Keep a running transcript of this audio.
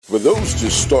For those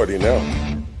just starting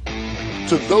out,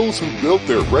 to those who built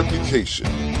their reputation.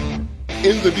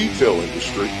 In the detail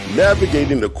industry,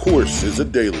 navigating the course is a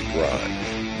daily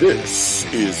grind. This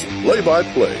is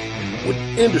Play-by-Play with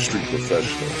industry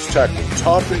professionals tackling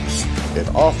topics and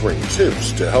offering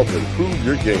tips to help improve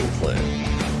your game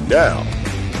plan. Now,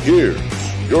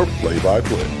 here's your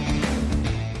Play-by-Play.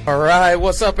 All right,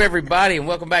 what's up, everybody, and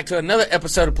welcome back to another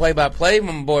episode of Play-by-Play.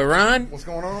 My boy Ron. What's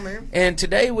going on, man? And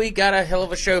today we got a hell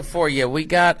of a show for you. We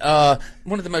got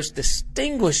one of the most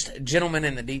distinguished gentlemen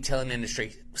in the detailing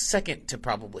industry, second to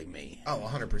probably me. Oh,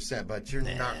 100%, but you're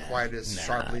not quite as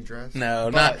sharply dressed. No,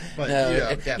 but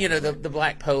no. Yeah, you know, the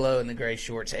black polo and the gray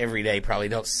shorts every day probably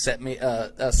don't set me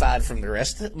aside from the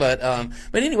rest. But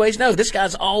anyways, no, this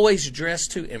guy's always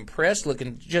dressed to impress,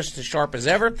 looking just as sharp as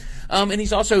ever. And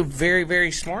he's also very,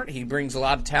 very smart. He brings a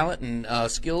lot of talent and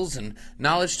skills and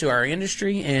knowledge to our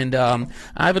industry. And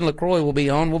Ivan LaCroix will be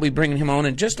on. We'll be bringing him on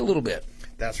in just a little bit.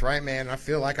 That's right, man. I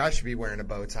feel like I should be wearing a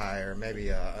bow tie or maybe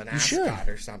an ascot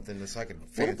or something so I can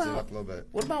fancy it up a little bit.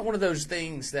 What about one of those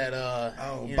things that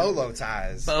bolo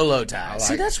ties. Bolo ties. Like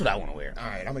See, that's what I want to wear. All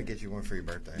right, I'm going to get you one for your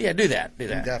birthday. Yeah, do that.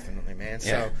 Definitely, man.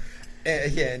 Yeah. So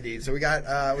yeah, indeed. So we got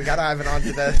Ivan on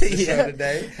to the show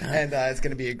today, and it's going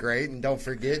to be great. And don't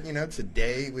forget,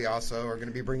 today we also are going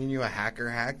to be bringing you a hacker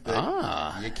hack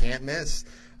that you can't miss.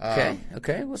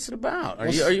 Okay. What's it about?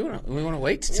 We want to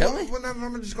wait to tell me? Well,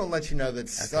 I'm just going to let you know that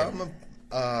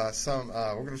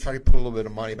we're going to try to put a little bit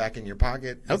of money back in your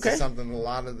pocket. This is something a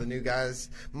lot of the new guys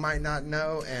might not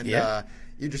know, and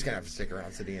you're just going to have to stick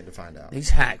around to the end to find out.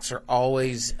 These hacks are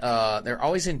always they're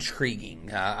always intriguing.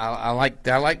 I like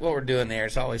what we're doing there.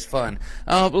 It's always fun.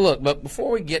 But before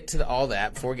we get to all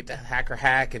that, before we get to Hacker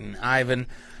Hack and Ivan,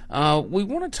 we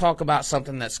want to talk about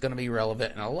something that's going to be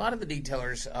relevant in a lot of the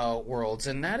detailers' worlds,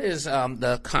 and that is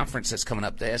the conference that's coming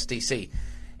up, the SDC.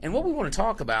 And what we want to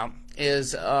talk about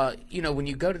is, when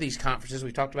you go to these conferences,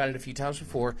 we've talked about it a few times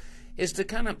before, is to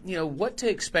kind of, what to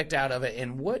expect out of it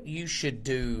and what you should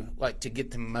do, like, to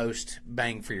get the most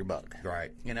bang for your buck.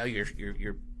 Right.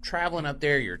 You're traveling up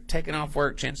there, you're taking off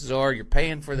work, chances are you're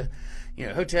paying for the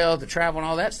hotel, the travel, and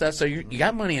all that stuff, so you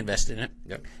got money invested in it.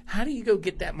 Yep. How do you go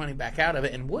get that money back out of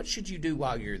it, and what should you do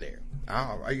while you're there?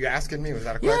 Oh, are you asking me? Was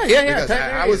that a question? Yeah. Because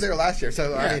I was there last year,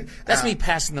 so I mean, that's me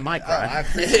passing the mic, Ryan. I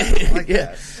appreciate it like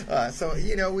that. So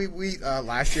we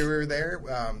last year we were there.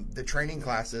 The training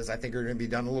classes I think are going to be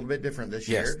done a little bit different this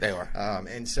year. Yes, they are.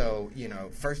 And so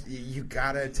first you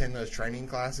got to attend those training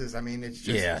classes. I mean, it's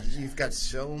just you've got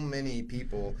so many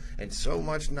people and so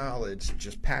much knowledge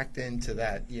just packed into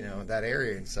that that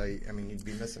area, and so I mean you'd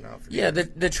be missing out.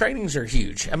 The trainings are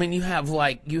huge. I mean, you have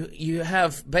you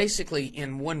have basically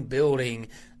in one building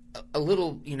a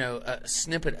little a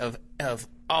snippet of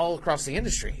all across the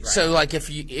industry. Right. So like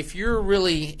if you're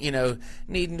really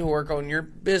needing to work on your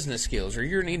business skills, or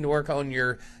you're needing to work on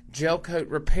your gel coat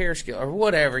repair skill or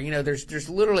whatever, there's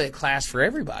literally a class for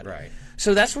everybody. Right.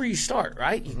 So that's where you start,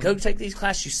 right? You go take these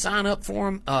classes, you sign up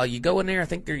for them. You go in there. I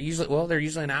think they're usually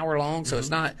an hour long, so it's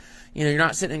not you're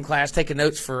not sitting in class taking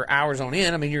notes for hours on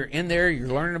end. I mean, you're in there, you're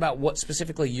learning about what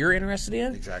specifically you're interested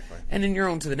in. Exactly. And then you're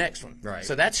on to the next one. Right.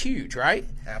 So that's huge, right?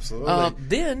 Absolutely.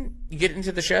 Then you get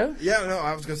into the show. Yeah, no,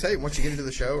 I was going to say, once you get into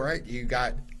the show, right, you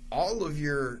got all of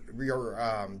your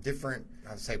different,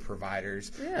 I'd say,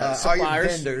 providers. Yeah, suppliers. All your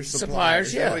vendors,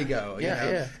 suppliers. Yeah. There we go.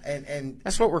 Yeah. And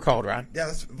that's what we're called, right?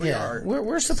 Yeah, we are.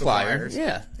 We're a supplier. Suppliers.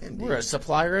 Yeah. Indeed. We're a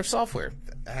supplier of software.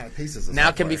 Pieces of now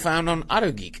software. can be found on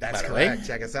AutoGeek. That's by the correct. way.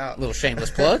 Check us out. Little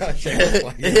shameless plug.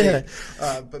 Yeah.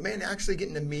 But man, actually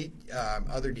getting to meet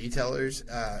other detailers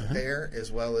there,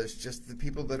 as well as just the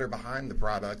people that are behind the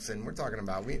products, and we're talking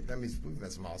about we've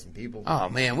met some awesome people. Oh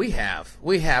man, we have.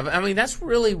 I mean, that's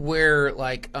really where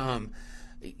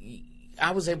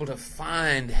I was able to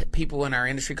find people in our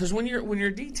industry, because when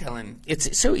you're detailing,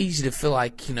 it's so easy to feel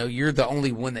like you're the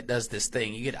only one that does this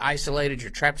thing. You get isolated,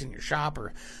 you're trapped in your shop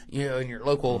or in your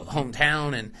local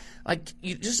hometown, and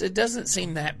it doesn't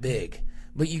seem that big.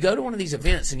 But you go to one of these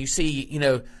events and you see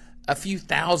a few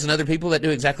thousand other people that do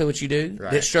exactly what you do,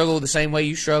 right, that struggle the same way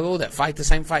you struggle, that fight the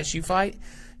same fights you fight.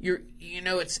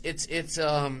 It's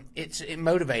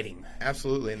motivating.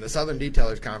 Absolutely, and the Southern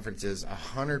Detailers Conference is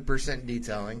 100%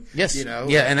 detailing. Yes,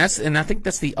 yeah, and I think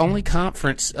that's the only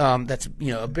conference that's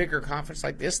a bigger conference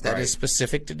like this that is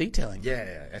specific to detailing.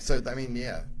 Yeah. So I mean,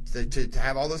 to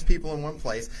have all those people in one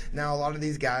place. Now, a lot of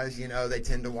these guys, you know, they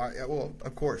tend to watch. Well,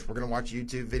 of course, we're going to watch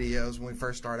YouTube videos when we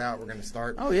first start out. We're going to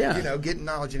start, you know, getting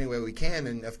knowledge any way we can.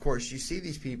 And of course, you see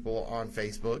these people on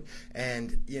Facebook,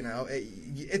 and you know,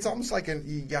 it's almost like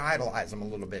you idolize them a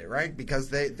little bit, right? Because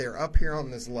they're up here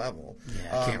on this level.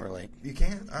 Yeah, I can't relate. You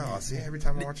can't? Oh, see, every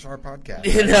time I watch our podcast,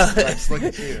 I just look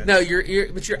at you. No,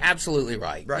 but you're absolutely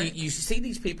right. You see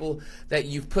these people that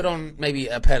you've put on maybe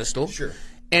a pedestal. Sure.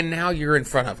 And now you're in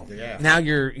front of them. Yeah. Now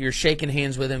you're shaking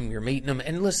hands with them. You're meeting them.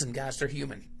 And listen, guys, they're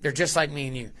human. They're just like me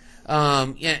and you.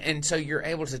 And so you're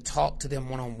able to talk to them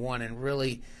one-on-one and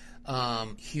really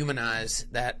humanize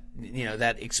that, you know,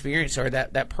 that experience or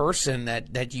that person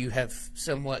that you have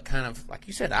somewhat kind of, like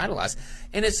you said, idolized.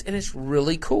 And it's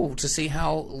really cool to see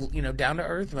how, you know, down to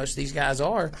earth most of these guys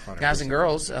are, 100%. Guys and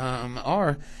girls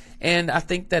are. And I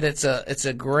think that it's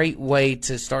a great way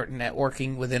to start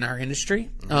networking within our industry.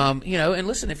 Mm-hmm. You know, and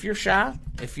listen, if you're shy,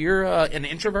 if you're an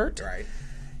introvert, right,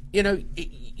 you know,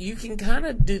 you can kind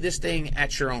of do this thing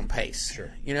at your own pace.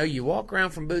 Sure. You know, you walk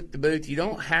around from booth to booth. You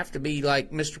don't have to be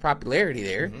like Mr. Popularity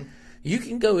there. Mm-hmm. You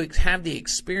can go have the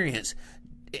experience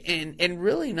and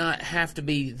really not have to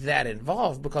be that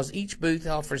involved, because each booth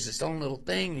offers its own little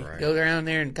thing. You can go around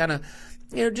there and kind of,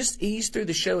 you know, just ease through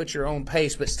the show at your own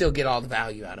pace, but still get all the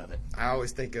value out of it. I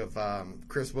always think of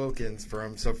Chris Wilkins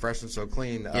from So Fresh and So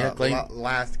Clean. Clean.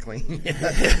 Last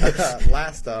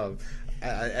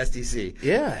SDC.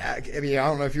 Yeah. I mean, I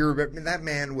don't know if you remember. That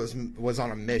man was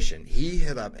on a mission. He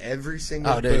hit up every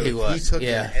single booth. He was. He took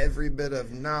in every bit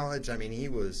of knowledge. I mean, he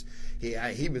was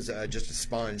just a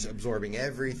sponge, absorbing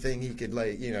everything he could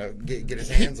get his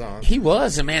hands on. He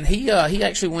was, and man, he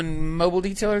actually won Mobile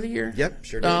Detailer of the Year. Yep,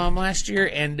 sure did. Last year,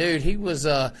 and dude, he was.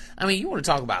 I mean, you want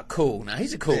to talk about cool? Now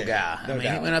he's a cool guy. No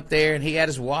doubt. He went up there and he had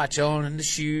his watch on and the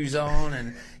shoes on,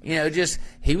 and you know, just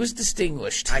he was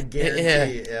distinguished. I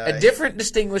guarantee. A different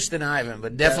distinguished than Ivan,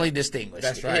 but definitely distinguished.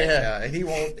 That's right. Yeah. And he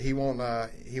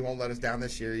won't let us down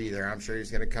this year either. I'm sure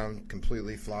he's going to come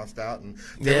completely flossed out. And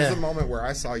there was a moment where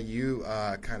I saw you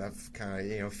kind of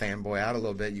you know, fanboy out a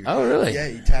little bit. Oh, really? Yeah.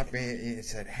 You tapped me and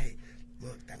said, "Hey,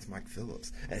 look, that's Mike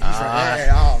Phillips." And he's like, "Hey,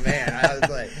 oh man!" I was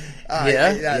like,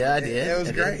 I did. It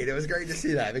was great. It was great to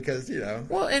see that, because you know.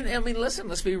 Well, and I mean, listen,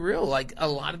 let's be real. Like a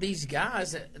lot of these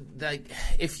guys, like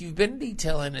if you've been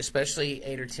detailing, especially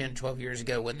 8 or 10, 12 years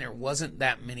ago, when there wasn't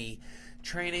that many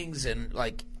trainings and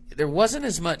like there wasn't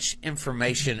as much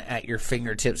information at your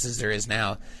fingertips as there is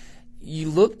now.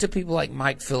 You look to people like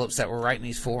Mike Phillips that were writing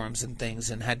these forums and things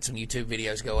and had some YouTube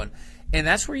videos going, and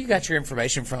that's where you got your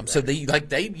information from. Right. So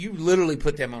you literally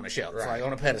put them on a shelf, like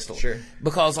on a pedestal, sure,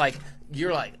 because like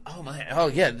you're like, oh my, oh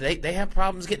yeah, they have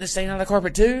problems getting the stain out of the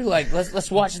carpet too. Like let's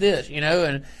watch this, you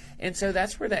know, and so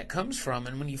that's where that comes from.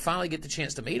 And when you finally get the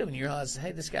chance to meet him and you realize,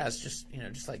 hey, this guy's just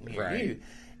like me or you.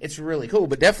 It's really cool,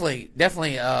 but definitely,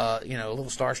 you know, a little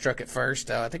starstruck at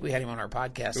first. I think we had him on our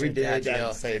podcast. We did.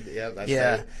 That's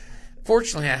right.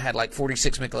 Fortunately, I had like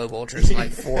 46 Michelob Ultras and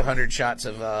like 400 shots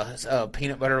of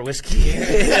peanut butter whiskey.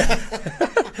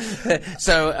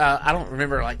 So I don't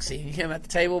remember like seeing him at the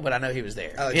table, but I know he was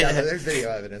there. Oh, yeah, there's video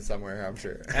evidence somewhere, I'm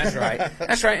sure. That's right.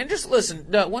 That's right. And just listen,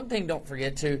 one thing don't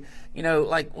forget to, you know,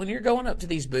 like when you're going up to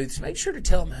these booths, make sure to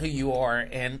tell them who you are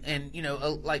and you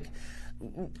know, like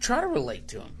try to relate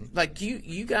to them. Like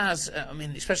you guys, I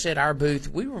mean, especially at our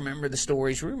booth, we remember the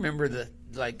stories. We remember the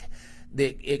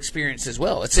experience as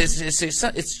well. It's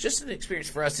just an experience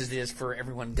for us as it is for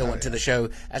everyone going to the show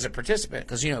as a participant,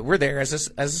 because you know we're there as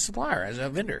a supplier, as a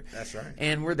vendor. That's right.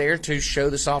 And we're there to show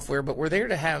the software, but we're there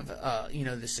to have you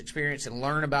know, this experience and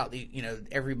learn about the, you know,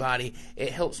 everybody.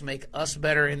 It helps make us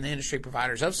better in the industry,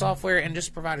 providers of software and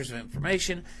just providers of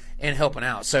information and helping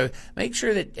out. So make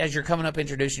sure that as you're coming up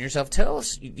introducing yourself, tell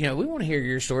us, you know, we want to hear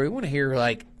your story. We want to hear,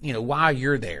 like, you know, why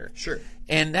you're there. Sure.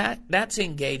 And that's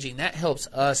engaging. That helps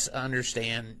us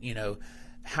understand, you know,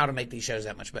 how to make these shows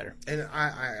that much better. And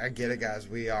I get it, guys.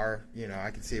 We are, you know,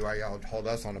 I can see why y'all hold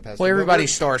us on a pedestal. Well,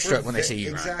 everybody's starstruck when they see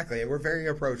you. Exactly. Ryan. We're very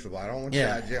approachable. I don't want you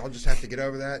to, y'all just have to get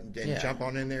over that and jump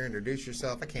on in there, introduce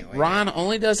yourself. I can't wait. Ryan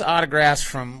only does autographs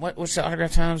from, what's the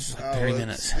autograph times? Like 30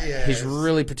 minutes. Yeah, he's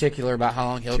really particular about how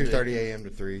long he'll do. 2:30 a.m. to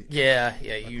 3. Yeah,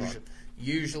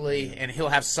 usually, and he'll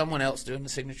have someone else doing the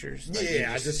signatures. Like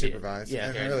I just supervise. Yeah,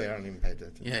 I don't even pay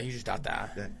attention. Yeah, you just dot the I.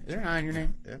 Yeah. Is there an I in your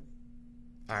name? Yeah.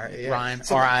 All right, yeah. Ryan,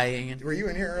 R-I-A-N. Were you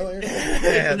in here earlier?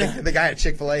 Yeah, the guy at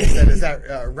Chick-fil-A said, "Is that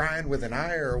Ryan with an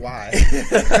I or a Y?"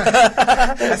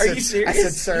 Are you serious? I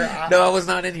said, "Sir, no, I was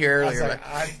not in here earlier. Like,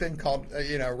 I've been called,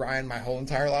 Ryan my whole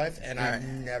entire life, and I've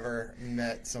never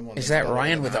met someone. Is that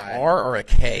Ryan with an R or a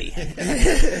K?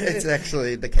 It's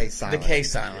actually the K silent. The K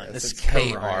silent. This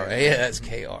K-R. Yeah, that's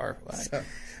K-R.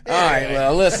 All right,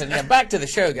 well, listen, back to the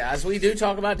show, guys. We do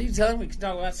talk about detailing. We can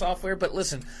talk about software, but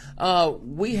listen,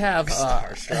 we have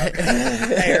Starstruck.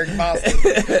 Eric Boston.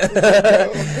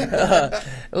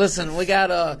 Listen, we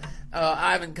got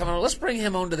Ivan coming on. Let's bring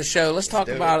him onto the show. Let's talk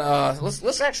about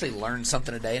let's actually learn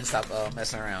something today and stop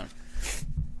messing around.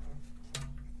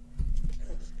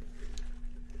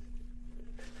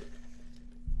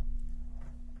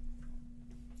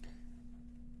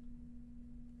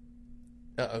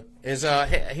 Uh-oh. Is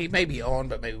he may be on,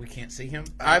 but maybe we can't see him.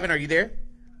 Ivan, are you there?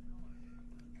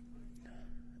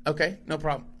 Okay, no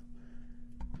problem.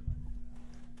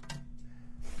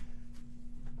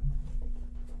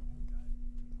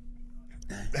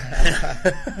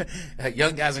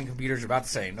 Young guys and computers are about the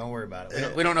same. Don't worry about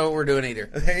it. We don't know what we're doing either.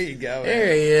 There you go.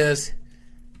 There he is.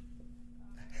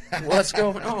 What's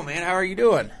going on, man? How are you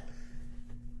doing?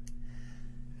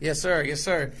 Yes, sir. Yes,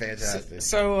 sir. Fantastic.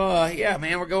 So, yeah,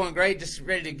 man, we're going great. Just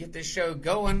ready to get this show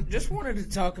going. Just wanted to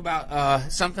talk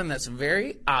about something that's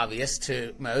very obvious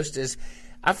to most is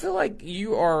I feel like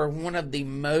you are one of the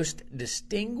most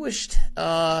distinguished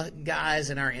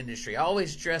guys in our industry.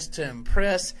 Always dressed to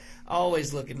impress,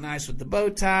 always looking nice with the bow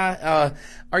tie.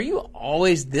 Are you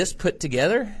always this put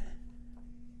together?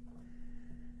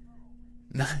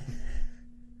 No.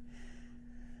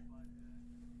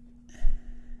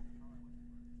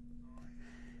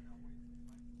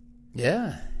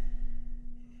 Yeah.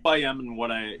 I am and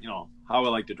what how I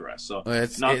like to dress. So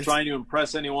not trying to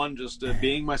impress anyone, just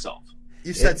being myself.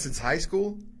 You said since high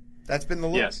school? That's been the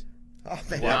look? Yes. Oh,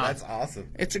 man, wow. That's awesome.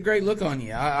 It's a great look on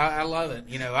you. I love it.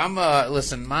 I'm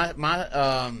listen,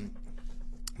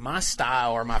 my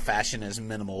style or my fashion is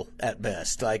minimal at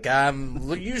best. Like,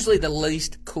 I'm usually the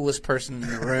least coolest person in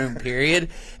the room, period.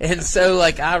 And so,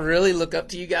 like, I really look up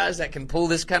to you guys that can pull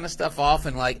this kind of stuff off.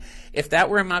 And, like, if that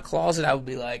were in my closet, I would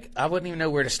be like, I wouldn't even know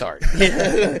where to start.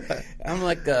 I'm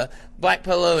like the black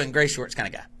polo and gray shorts kind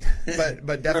of guy.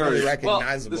 But definitely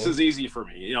recognizable. Well, this is easy for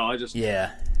me. I just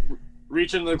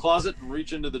reach into the closet and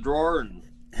reach into the drawer and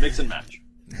mix and match.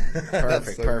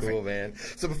 That's so cool, man.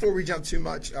 So before we jump too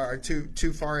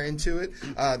far into it,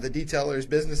 the Detailers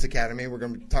Business Academy we're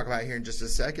going to talk about here in just a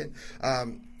second,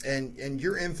 and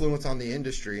your influence on the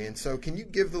industry. And so, can you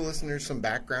give the listeners some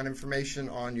background information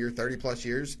on your 30+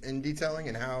 years in detailing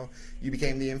and how you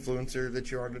became the influencer that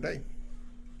you are today?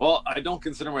 Well, I don't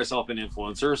consider myself an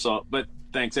influencer, but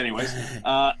thanks anyways.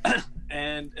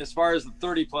 And as far as the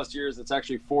 30+ years, it's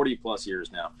actually 40+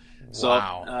 years now. So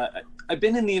wow. I've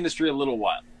been in the industry a little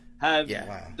while. Have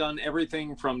done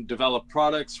everything from develop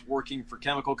products, working for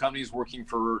chemical companies, working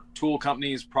for tool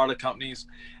companies, product companies,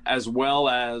 as well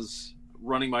as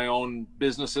running my own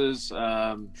businesses,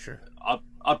 up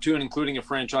to and including a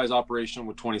franchise operation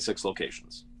with 26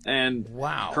 locations. And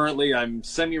currently I'm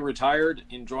semi-retired,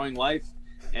 enjoying life,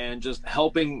 and just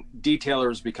helping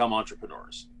detailers become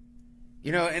entrepreneurs.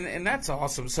 And that's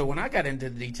awesome. So when I got into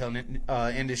the detailing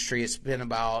industry, it's been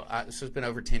it's been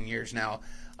over 10 years now.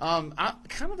 I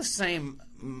kind of the same.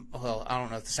 Well, I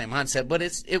don't know if the same mindset, but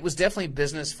it was definitely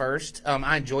business first.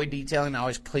 I enjoyed detailing. I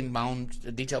always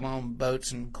detailed my own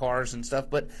boats and cars and stuff.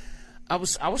 But I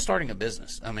was starting a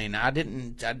business. I mean, I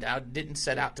didn't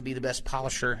set out to be the best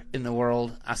polisher in the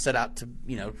world. I set out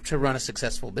to run a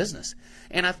successful business.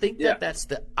 And I think that's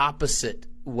the opposite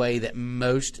way that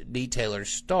most detailers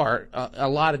start. A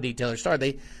lot of detailers start.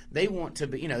 They want to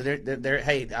be, they're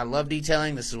hey, I love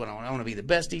detailing. This is what I want. I want to be the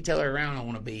best detailer around. I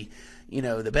want to be,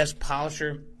 the best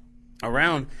polisher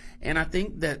around. And I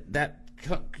think that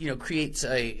creates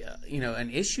an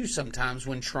issue sometimes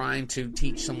when trying to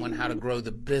teach someone how to grow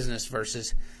the business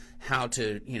versus how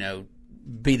to,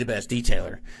 be the best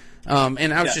detailer.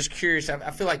 And I was just curious. I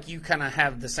feel like you kind of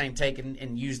have the same take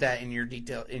and use that in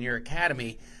your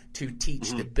academy to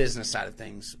teach the business side of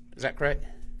things. Is that correct?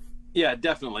 Yeah,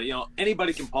 definitely.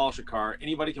 Anybody can polish a car.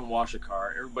 Anybody can wash a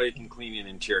car. Everybody can clean an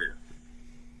interior.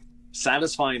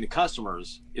 Satisfying the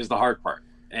customers is the hard part.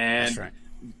 And that's right.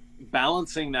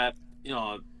 Balancing that,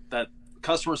 that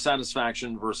customer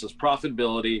satisfaction versus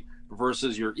profitability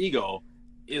versus your ego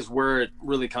is where it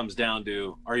really comes down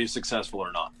to, are you successful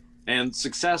or not? And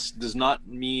success does not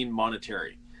mean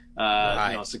monetary.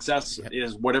 Success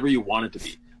is whatever you want it to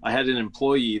be. I had an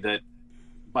employee that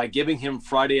by giving him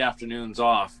Friday afternoons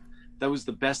off, that was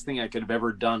the best thing I could have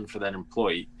ever done for that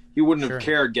employee. He wouldn't have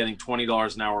cared getting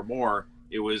 $20 an hour more.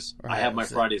 It was, I have my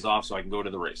Fridays off so I can go to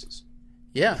the races.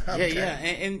 Yeah.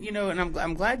 And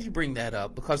I'm glad you bring that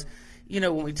up because,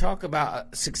 when we talk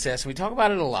about success, we talk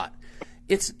about it a lot.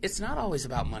 it's not always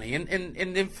about money. And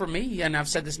then for me, and I've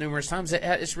said this numerous times,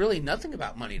 it's really nothing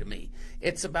about money to me.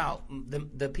 It's about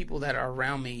the people that are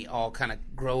around me all kind of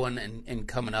growing and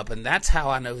coming up. And that's how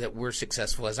I know that we're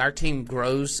successful. As our team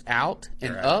grows out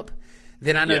and up,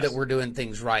 then I know that we're doing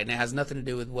things right. And it has nothing to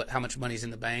do with how much money's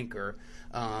in the bank or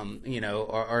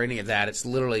any of that. It's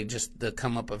literally just the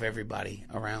come up of everybody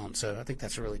around. So I think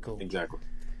that's really cool. Exactly.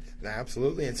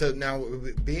 Absolutely. And so now,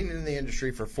 being in the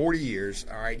industry for 40 years,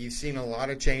 all right, you've seen a lot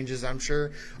of changes, I'm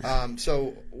sure.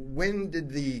 So when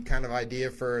did the kind of idea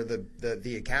for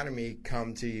the academy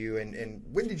come to you, and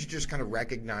when did you just kind of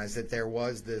recognize that there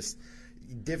was this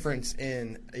difference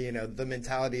in, the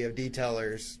mentality of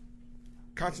detailers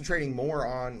concentrating more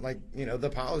on,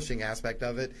 the polishing aspect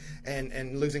of it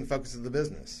and losing focus of the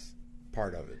business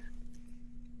part of it?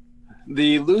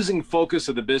 The losing focus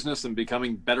of the business and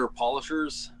becoming better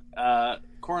polishers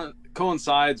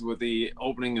coincides with the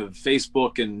opening of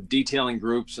Facebook and detailing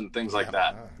groups and things like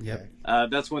that.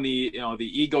 That's when the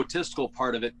egotistical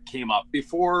part of it came up.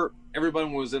 Before,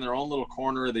 everyone was in their own little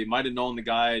corner. They might have known the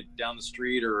guy down the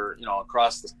street or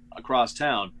across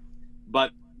town,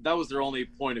 but that was their only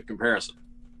point of comparison.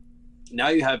 Now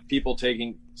you have people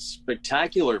taking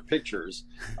spectacular pictures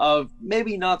of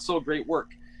maybe not so great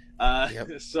work.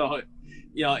 So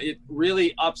it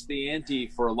really ups the ante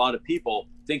for a lot of people,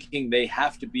 thinking they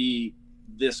have to be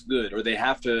this good or they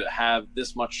have to have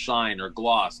this much shine or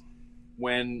gloss,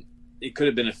 when it could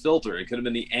have been a filter. It could have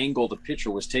been the angle the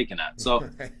picture was taken at. So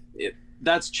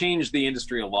that's changed the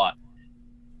industry a lot.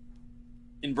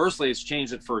 Inversely, it's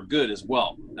changed it for good as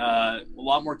well. A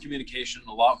lot more communication,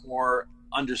 a lot more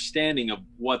understanding of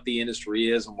what the industry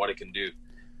is and what it can do.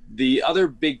 The other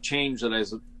big change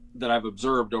that I've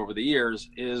observed over the years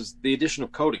is the addition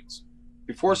of coatings.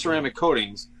 Before ceramic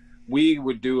coatings, we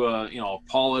would do a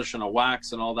polish and a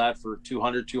wax and all that for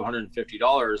 $200,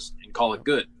 $250 and call it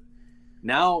good.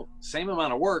 Now, same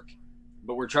amount of work,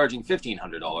 but we're charging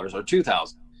 $1,500 or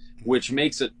 $2,000, which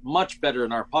makes it much better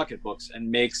in our pocketbooks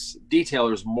and makes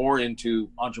detailers more into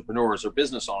entrepreneurs or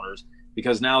business owners,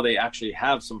 because now they actually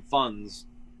have some funds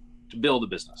to build a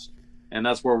business. And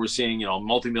that's where we're seeing,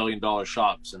 multi-million-dollar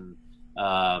shops and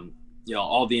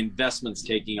all the investments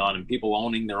taking on, and people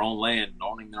owning their own land and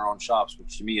owning their own shops,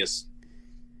 which to me is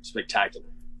spectacular.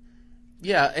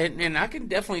 Yeah, and I can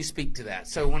definitely speak to that.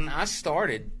 So when I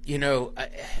started,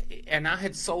 and I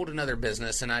had sold another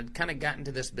business, and I'd kind of gotten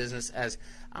to this business as,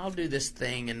 I'll do this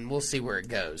thing and we'll see where it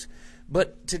goes.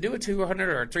 But to do a $200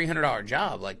 or $300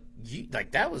 job,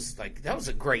 that was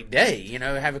a great day,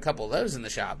 have a couple of those in the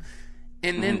shop.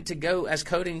 And then to go, as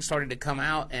coatings started to come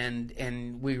out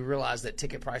and we realized that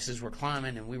ticket prices were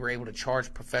climbing and we were able to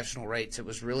charge professional rates, it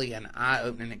was really an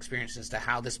eye-opening experience as to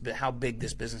how big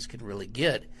this business could really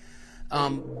get.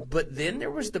 But then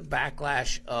there was the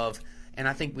backlash of, and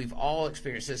I think we've all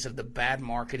experienced this, of the bad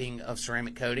marketing of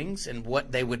ceramic coatings and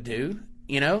what they would do,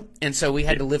 And so we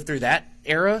had to live through that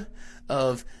era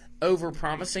of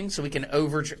over-promising, so we can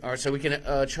charge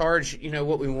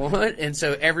what we want, and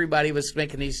so everybody was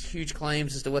making these huge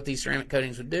claims as to what these ceramic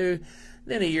coatings would do.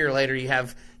 Then a year later, you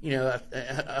have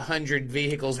 100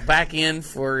 vehicles back in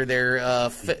for their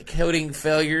coating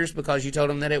failures because you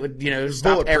told them that it would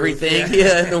stop everything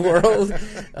in the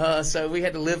world. So we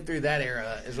had to live through that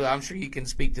era as well. I'm sure you can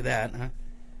speak to that, huh?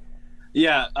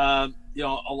 Yeah,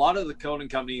 a lot of the coating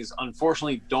companies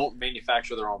unfortunately don't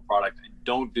manufacture their own product and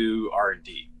don't do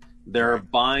R&D. They're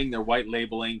buying, they're white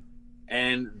labeling,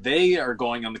 and they are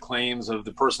going on the claims of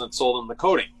the person that sold them the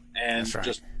coating and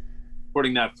just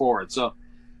putting that forward. So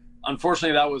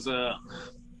unfortunately, that was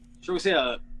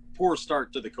a poor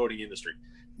start to the coating industry.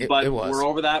 But we're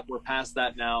over that. We're past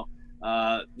that now.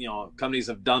 Companies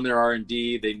have done their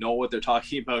R&D. They know what they're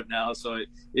talking about now. So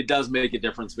it does make a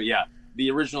difference. But yeah, the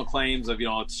original claims of,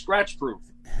 it's scratch proof.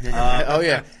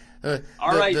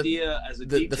 Our idea as a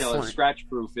detailer of scratch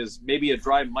proof is maybe a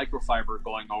dry microfiber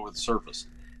going over the surface.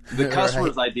 The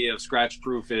customer's idea of scratch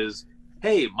proof is,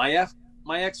 hey, my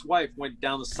ex-wife went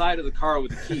down the side of the car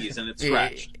with the keys and it's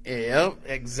scratched. Yep,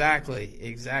 exactly.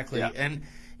 Yeah. And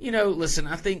listen,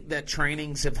 I think that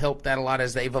trainings have helped that a lot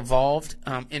as they've evolved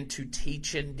into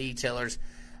teaching detailers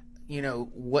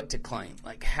what to claim,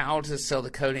 like how to sell the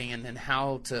coating, and then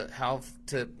how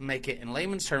to make it in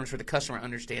layman's terms where the customer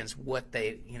understands what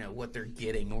what they're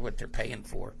getting or what they're paying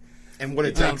for. And what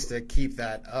it takes to keep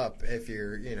that up. If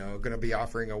you're, going to be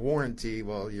offering a warranty,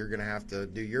 well, you're going to have to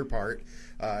do your part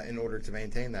in order to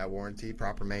maintain that warranty,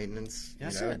 proper maintenance,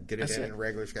 get it in a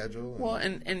regular schedule. Well,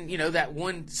 and that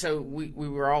one, so we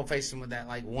were all facing with that,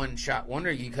 one-shot wonder.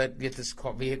 You could get this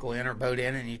vehicle in or boat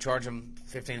in, and you charge them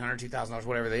 $1,500, $2,000,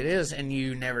 whatever it is, and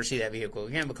you never see that vehicle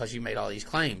again because you made all these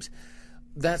claims.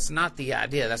 that's not the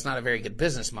idea. That's not a very good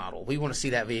business model. We want to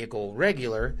see that vehicle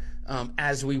regular,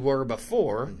 as we were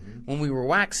before when we were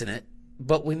waxing it.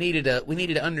 But we needed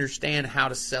to understand how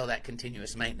to sell that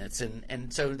continuous maintenance,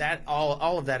 and so that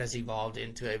all of that has evolved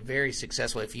into a very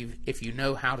successful. If you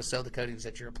know how to sell the coatings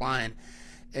that you're applying,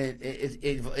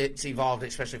 it's evolved,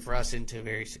 especially for us, into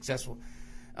very successful.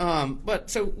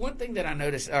 But so one thing that I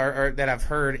noticed or that I've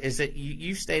heard is that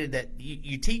you stated that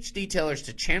you teach detailers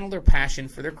to channel their passion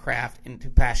for their craft into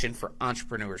passion for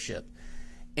entrepreneurship,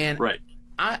 and right.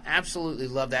 I absolutely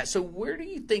love that. So where do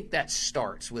you think that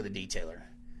starts with a detailer?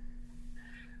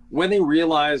 When they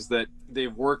realize that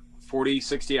they've worked 40,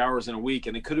 60 hours in a week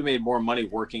and they could have made more money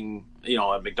working,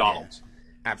 at McDonald's.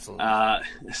 Yeah,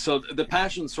 absolutely. So the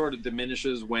passion sort of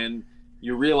diminishes when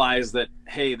you realize that,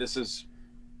 hey,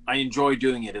 I enjoy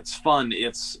doing it. It's fun.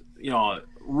 It's,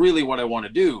 really what I want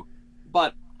to do,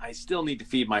 but I still need to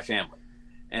feed my family.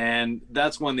 And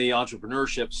that's when the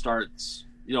entrepreneurship starts,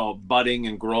 budding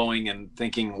and growing and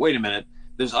thinking, wait a minute,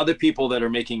 there's other people that are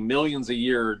making millions a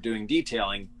year doing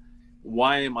detailing.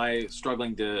 Why am I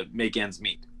struggling to make ends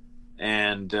meet?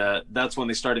 And that's when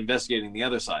they start investigating the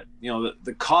other side.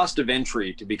 The cost of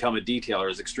entry to become a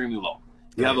detailer is extremely low.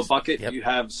 You have a bucket, you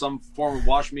have some form of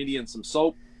wash media and some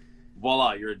soap,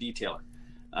 voila, you're a detailer.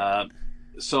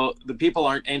 So the people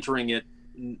aren't entering it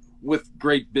with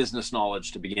great business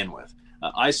knowledge to begin with.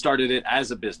 I started it as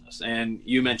a business, and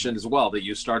you mentioned as well that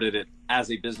you started it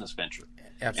as a business venture.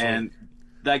 Absolutely. And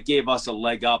that gave us a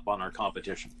leg up on our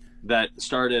competition. That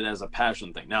started as a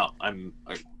passion thing. Now, I'm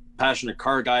a passionate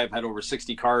car guy. I've had over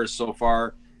 60 cars so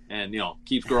far, and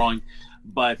keeps growing.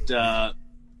 But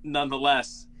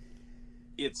nonetheless,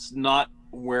 it's not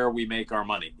where we make our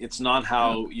money. It's not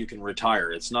how you can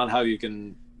retire. It's not how you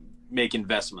can make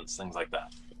investments, things like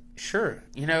that. Sure.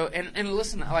 And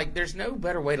listen, like, there's no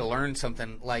better way to learn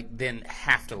something than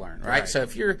have to learn, right? So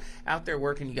if you're out there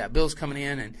working, you got bills coming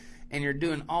in, and you're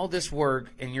doing all this work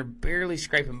and you're barely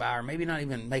scraping by, or maybe not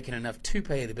even making enough to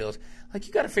pay the bills,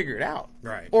 you got to figure it out.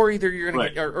 Right. Or either you're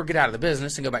going to get out of the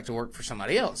business and go back to work for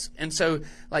somebody else. And so,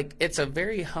 it's a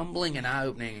very humbling and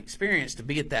eye-opening experience to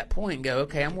be at that point and go,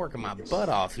 okay, I'm working my butt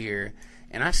off here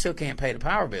and I still can't pay the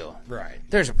power bill. Right.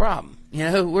 There's a problem.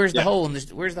 Where's the hole in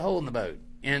this? Where's the hole in the boat?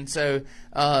 And so,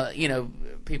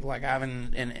 people like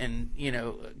Ivan and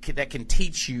that can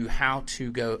teach you how to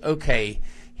go, okay,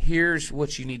 here's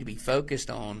what you need to be focused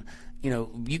on.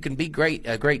 You can be a great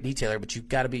detailer, but you've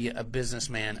got to be a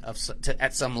businessman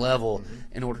at some level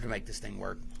in order to make this thing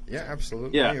work. Yeah,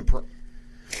 absolutely. Yeah.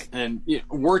 And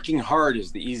working hard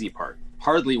is the easy part.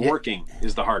 Hardly working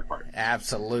is the hard part.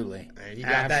 Absolutely. You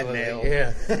got that nailed.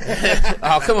 Yeah.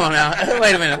 Oh, come on now.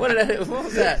 Wait a minute. What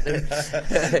was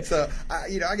that? So,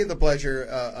 I get the pleasure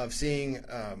of seeing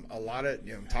a lot of,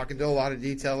 talking to a lot of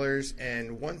detailers,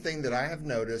 and one thing that I have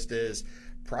noticed is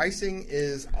pricing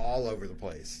is all over the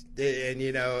place. And,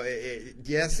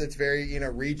 yes, it's very,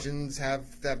 regions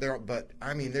have their own, but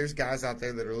I mean, there's guys out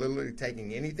there that are literally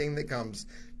taking anything that comes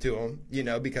to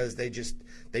them, because they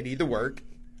need the work.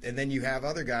 And then you have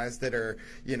other guys that are,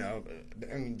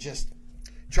 just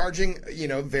charging,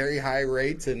 very high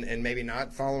rates and maybe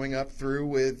not following up through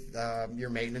with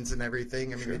your maintenance and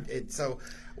everything. I mean, Sure. So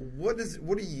what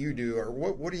do you do, or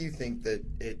what do you think that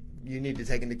you need to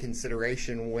take into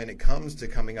consideration when it comes to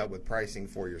coming up with pricing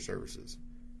for your services?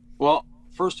 Well,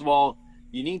 first of all,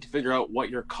 you need to figure out what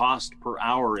your cost per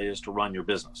hour is to run your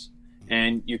business,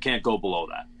 and you can't go below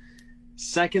that.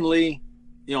 Secondly,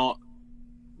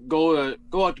 go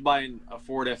out to buy a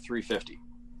Ford F-350.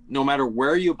 No matter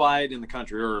where you buy it in the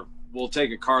country, or we'll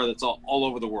take a car that's all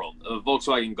over the world, a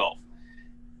Volkswagen Golf.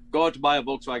 Go out to buy a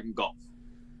Volkswagen Golf.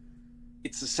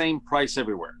 It's the same price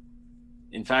everywhere.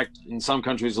 In fact, in some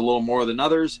countries a little more than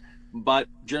others, but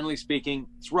generally speaking,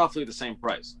 it's roughly the same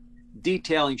price.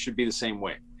 Detailing should be the same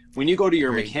way. When you go to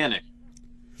your mechanic,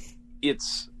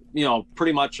 it's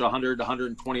pretty much $100,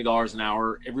 $120 an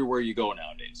hour everywhere you go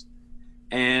nowadays.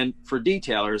 And for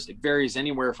detailers, it varies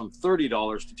anywhere from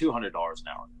 $30 to $200 an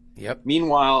hour. Yep.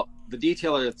 Meanwhile, the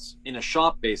detailer that's in a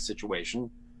shop-based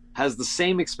situation has the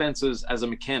same expenses as a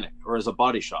mechanic or as a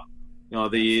body shop.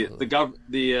 The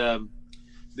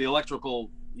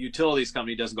electrical utilities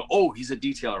company doesn't go, oh, he's a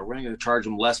detailer, we're going to charge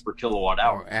him less per kilowatt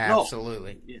hour. Oh,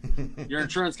 absolutely. No. Your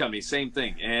insurance company, same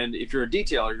thing. And if you're a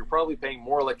detailer, you're probably paying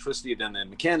more electricity than a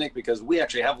mechanic because we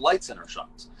actually have lights in our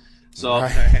shops. So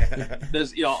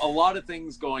there's a lot of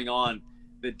things going on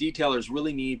that detailers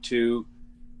really need to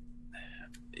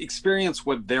experience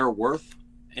what they're worth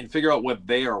and figure out what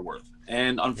they are worth.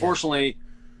 And unfortunately,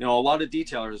 a lot of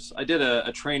detailers, I did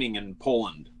a training in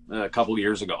Poland a couple of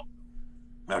years ago,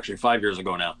 actually 5 years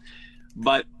ago now,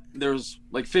 but there's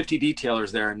like 50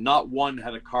 detailers there, and not one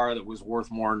had a car that was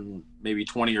worth more than maybe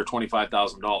 $20,000 or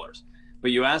 $25,000.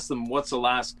 But you ask them, what's the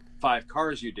last 5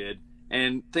 cars you did?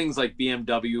 And things like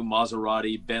BMW,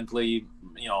 Maserati, Bentley,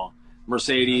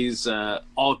 Mercedes,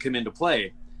 all come into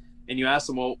play. And you ask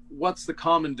them, well, what's the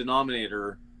common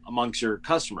denominator amongst your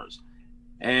customers?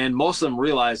 And most of them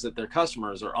realize that their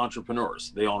customers are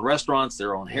entrepreneurs. They own restaurants, they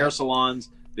own hair salons,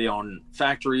 they own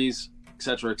factories, et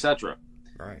cetera, et cetera.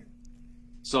 Right.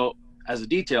 So as a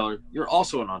detailer, you're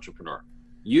also an entrepreneur.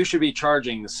 You should be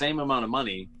charging the same amount of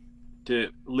money to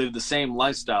live the same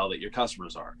lifestyle that your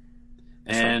customers are.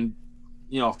 And,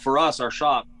 for us, our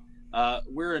shop,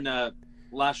 we're in a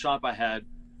last shop I had,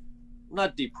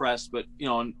 not depressed, but,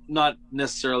 not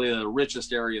necessarily the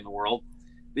richest area in the world.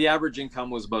 The average income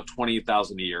was about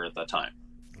 $28,000 a year at that time.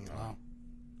 Wow.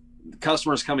 The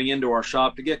customers coming into our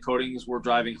shop to get coatings were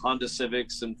driving Honda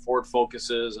Civics and Ford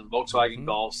Focuses and Volkswagen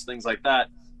Golfs, things like that.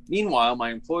 Meanwhile,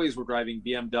 my employees were driving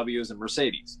BMWs and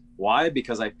Mercedes. Why?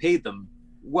 Because I paid them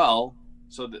well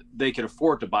so that they could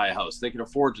afford to buy a house. They could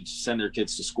afford to send their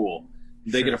kids to school.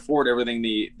 They could afford everything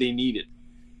they needed.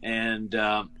 And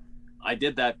I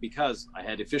did that because I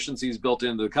had efficiencies built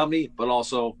into the company, but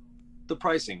also the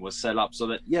pricing was set up so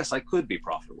that, yes, I could be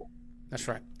profitable. That's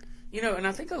right. And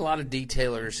I think a lot of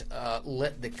detailers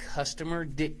let the customer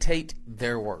dictate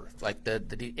their worth, like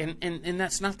and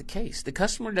that's not the case. The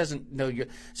customer doesn't know you.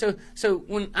 So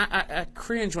when I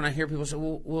cringe when I hear people say,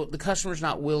 well, the customer's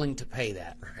not willing to pay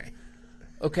that. Right.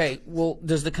 Okay, well,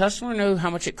 does the customer know how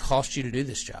much it costs you to do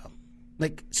this job?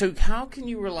 Like, so how can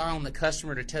you rely on the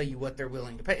customer to tell you what they're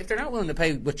willing to pay? If they're not willing to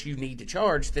pay what you need to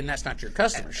charge, then that's not your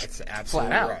customer. That's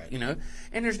absolutely flat out, right.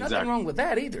 And there's nothing wrong with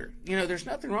that either. There's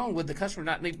nothing wrong with the customer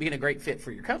not being a great fit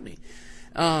for your company.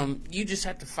 You just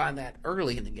have to find that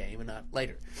early in the game and not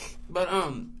later. But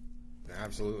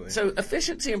absolutely. So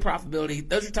efficiency and profitability,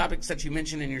 those are topics that you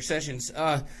mentioned in your sessions.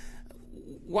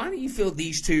 Why do you feel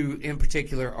these two in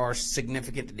particular are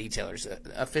significant to detailers,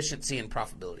 efficiency and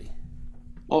profitability?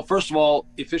 Well, first of all,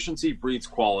 efficiency breeds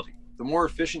quality. The more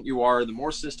efficient you are, the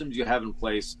more systems you have in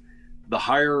place, the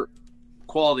higher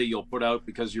quality you'll put out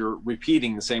because you're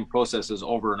repeating the same processes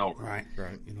over and over. Right.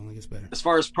 It only gets better. As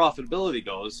far as profitability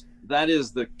goes, that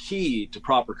is the key to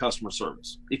proper customer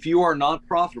service. If you are not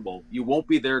profitable, you won't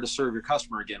be there to serve your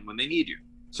customer again when they need you.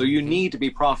 So you need to be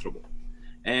profitable.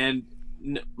 And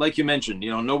like you mentioned,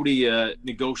 nobody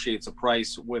negotiates a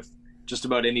price with just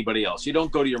about anybody else. You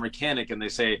don't go to your mechanic and they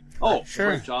say, "Oh,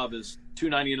 sure, the job is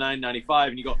 $299.95,"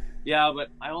 and you go, "Yeah, but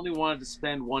I only wanted to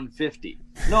spend $150."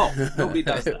 No, nobody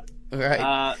does that.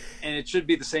 Right. And it should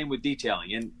be the same with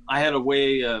detailing. And I had a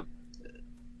way,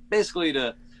 basically,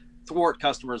 to thwart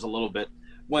customers a little bit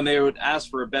when they would ask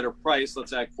for a better price.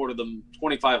 Let's say I quoted them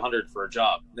 $2,500 for a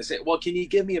job. They say, "Well, can you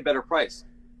give me a better price?"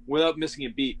 Without missing a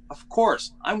beat, of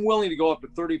course, I'm willing to go up to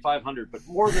 $3,500, but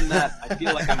more than that, I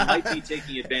feel like I might be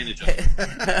taking advantage of it.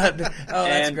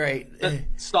 That's great. That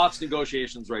stops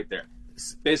negotiations right there.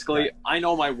 Basically, right. I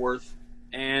know my worth,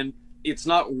 and it's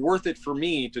not worth it for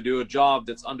me to do a job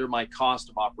that's under my cost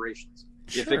of operations.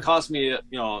 Sure. If it costs me,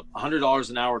 $100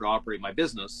 an hour to operate my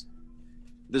business,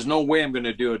 there's no way I'm going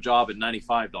to do a job at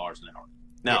 $95 an hour.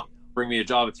 Now, bring me a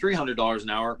job at $300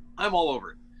 an hour, I'm all over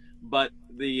it. But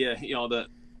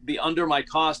the under my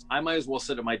cost, I might as well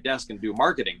sit at my desk and do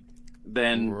marketing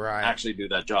than actually do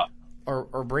that job.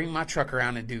 Or bring my truck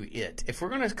around and do it. If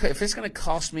it's gonna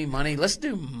cost me money, let's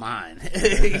do mine.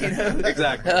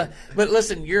 Exactly. But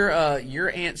listen, your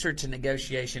answer to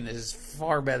negotiation is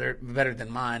far better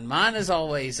than mine. Mine is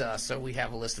always so we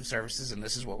have a list of services and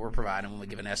this is what we're providing. When we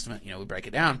give an estimate, we break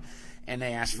it down, and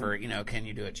they ask for can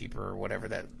you do it cheaper or whatever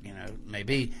that may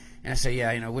be. And I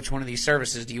say, which one of these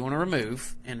services do you want to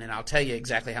remove? And then I'll tell you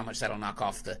exactly how much that'll knock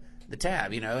off the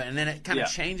tab, and then it kind of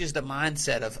changes the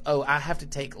mindset of, I have to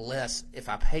take less if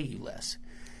I pay you less.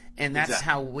 And that's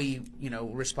how we,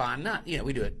 respond. Not,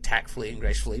 we do it tactfully and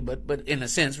gracefully, but in a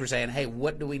sense we're saying, hey,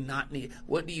 what do we not need?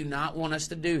 What do you not want us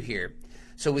to do here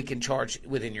so we can charge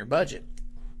within your budget?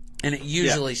 And it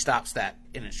usually stops that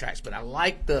in its tracks. But I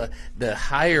like the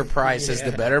higher price is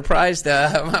the better price.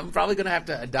 I'm probably going to have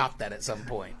to adopt that at some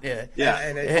point. Yeah.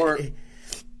 Go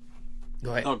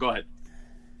ahead. No, go ahead.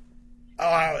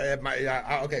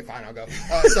 Okay, fine, I'll go.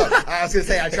 So I was gonna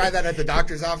say I tried that at the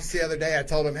doctor's office the other day. I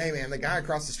told him, "Hey, man, the guy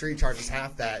across the street charges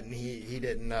half that, and he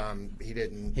didn't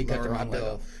lower my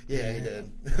bill." Yeah, he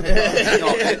did.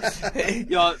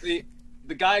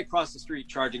 The guy across the street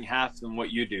charging half than what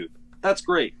you do. That's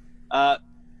great.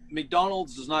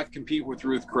 McDonald's does not compete with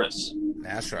Ruth Chris.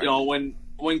 That's right.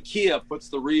 When Kia puts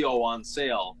the Rio on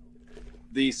sale,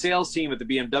 the sales team at the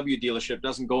BMW dealership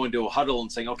doesn't go into a huddle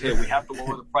and saying, okay, we have to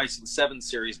lower the price of the 7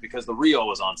 Series because the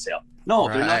Rio is on sale. No,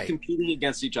 They're not competing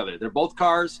against each other. They're both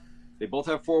cars. They both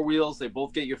have 4 wheels. They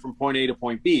both get you from point A to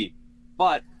point B.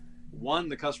 But one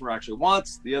the customer actually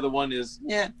wants. The other one is,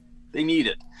 they need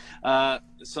it.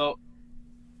 So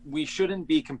we shouldn't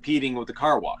be competing with the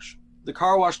car wash. The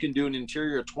car wash can do an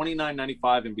interior of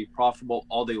 $29.95 and be profitable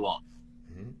all day long.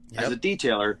 Mm-hmm. As a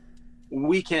detailer,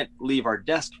 we can't leave our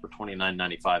desk for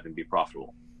 $29.95 and be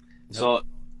profitable. Nope. So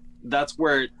that's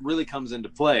where it really comes into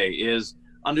play, is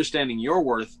understanding your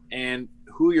worth and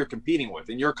who you're competing with.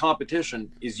 And your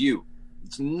competition is you.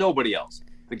 It's nobody else.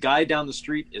 The guy down the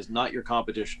street is not your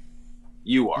competition.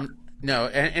 You are. No,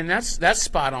 and that's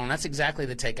spot on. That's exactly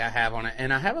the take I have on it.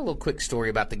 And I have a little quick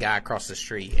story about the guy across the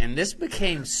street. And this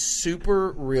became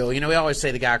super real. You know, we always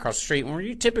say the guy across the street when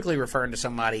we're typically referring to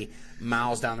somebody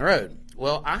miles down the road.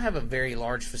 Well, I have a very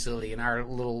large facility in our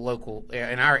little local,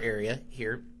 in our area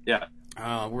here. Yeah.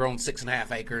 We're on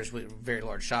 6.5 acres with a very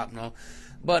large shop and all.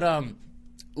 But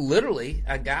literally,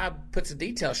 a guy puts a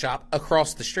detail shop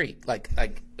across the street. Like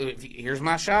here's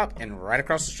my shop, and right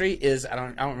across the street is I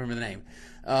don't remember the name.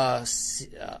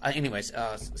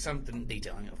 Something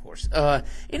detailing, of course. And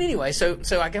anyway, so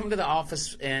I come to the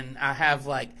office and I have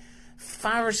like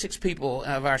 5 or 6 people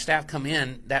of our staff come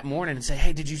in that morning and say,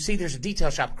 "Hey, did you see there's a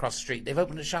detail shop across the street? They've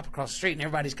opened a shop across the street," and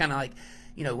everybody's kind of like,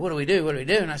 you know, what do we do? What do we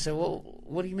do? And I said, well,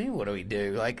 what do you mean, what do we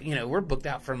do? Like, you know, we're booked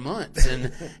out for months,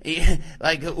 and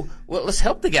like, well, let's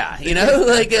help the guy, you know,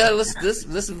 like,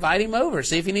 let's invite him over,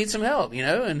 see if he needs some help, you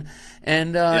know,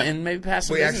 and maybe pass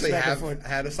some business back and forth. We actually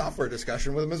had a software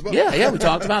discussion with him as well. Yeah, we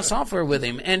talked about software with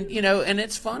him, and you know, and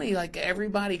it's funny, like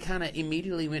everybody kind of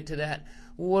immediately went to that.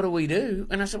 What do we do?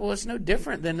 And I said, well, it's no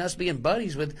different than us being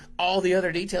buddies with all the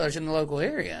other detailers in the local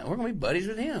area. We're going to be buddies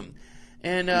with him.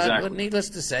 And but needless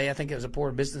to say, I think it was a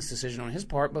poor business decision on his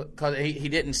part, because he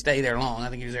didn't stay there long. I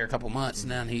think he was there a couple months,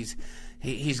 and then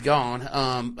he's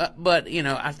gone. But you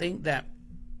know, I think that,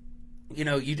 you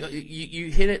know, you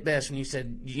hit it best when you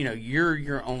said, you know, you're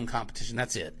your own competition.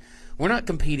 That's it. We're not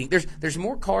competing. There's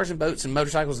more cars and boats and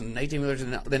motorcycles and 18-wheelers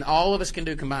than all of us can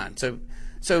do combined.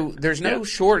 So there's no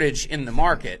shortage in the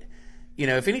market. You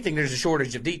know, if anything, there's a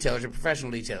shortage of detailers, of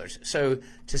professional detailers. So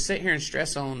to sit here and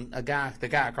stress on the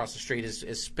guy across the street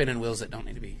is spinning wheels that don't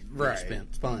need to be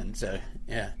spun. So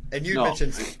yeah. And you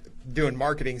mentioned doing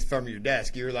marketing from your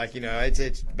desk. You were like, you know,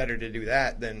 it's better to do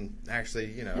that than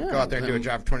actually, you know, go out there and do a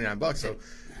job for $29. So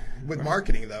with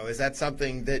marketing, though, is that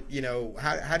something that, you know,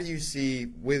 how do you see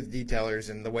with detailers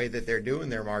and the way that they're doing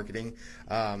their marketing?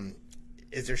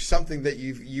 Is there something that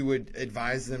you would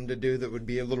advise them to do that would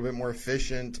be a little bit more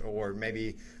efficient or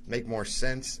maybe make more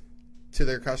sense to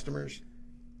their customers?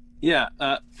 Yeah.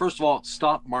 First of all,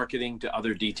 stop marketing to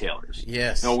other detailers.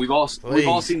 Yes. No, we've all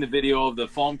seen the video of the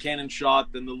foam cannon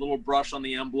shot, then the little brush on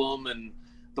the emblem, and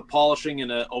the polishing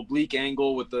in an oblique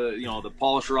angle with the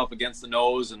polisher up against the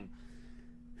nose and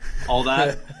all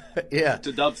that. Yeah.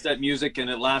 To dubstep music, and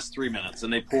it lasts 3 minutes,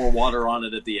 and they pour water on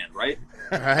it at the end, right?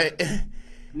 Right.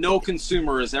 No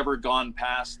consumer has ever gone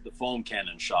past the foam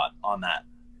cannon shot on that.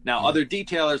 Now, other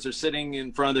detailers are sitting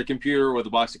in front of their computer with a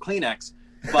box of Kleenex,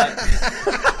 but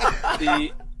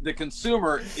the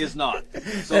consumer is not.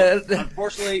 So,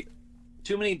 unfortunately,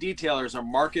 too many detailers are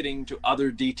marketing to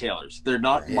other detailers. They're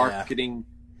not marketing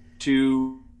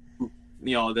to, you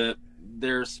know,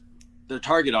 their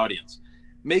target audience.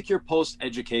 Make your post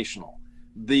educational.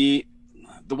 The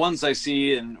ones I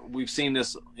see, and we've seen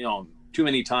this, you know, too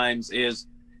many times, is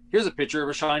here's a picture of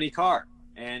a shiny car.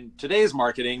 And today's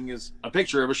marketing is a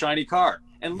picture of a shiny car.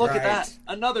 And look at that,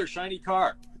 another shiny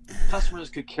car. Customers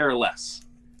could care less.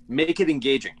 Make it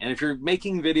engaging. And if you're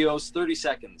making videos, 30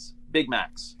 seconds, Big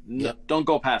Max. Don't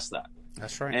go past that.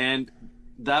 That's right. And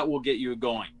that will get you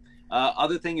going.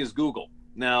 Other thing is Google.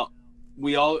 Now,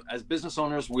 we all, as business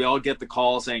owners, we all get the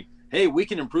call saying, hey, we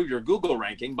can improve your Google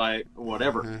ranking by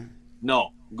whatever. Mm-hmm.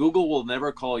 No, Google will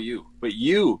never call you, but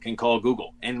you can call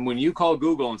Google. And when you call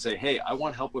Google and say, hey, I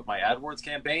want help with my AdWords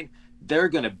campaign, they're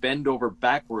going to bend over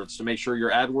backwards to make sure your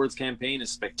AdWords campaign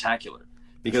is spectacular.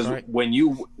 Because when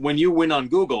you win on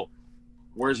Google,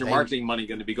 where's your marketing money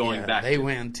going to be going back? They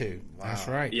win too. Wow. That's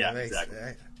right. Yeah, exactly.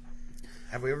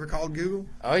 Have we ever called Google?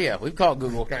 Oh yeah, we've called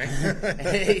Google.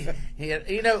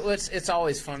 You know, it's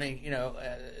always funny, you know,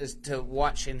 is to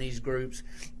watch in these groups,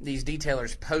 these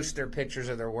detailers post their pictures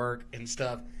of their work and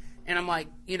stuff, and I'm like,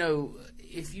 you know,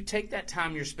 if you take that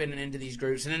time you're spending into these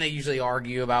groups, and then they usually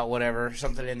argue about whatever,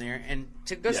 something in there, and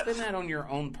to go spend that on your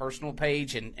own personal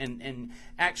page and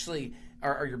actually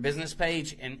or your business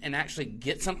page and actually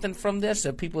get something from this,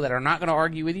 so people that are not going to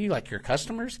argue with you, like your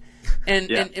customers, and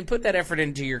put that effort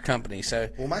into your company. So,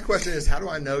 well, my question is, how do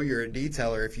I know you're a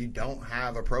detailer if you don't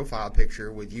have a profile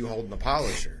picture with you holding a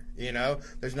polisher? You know,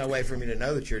 there's no way for me to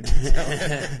know that you're a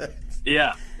detailer.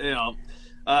 Yeah, you know,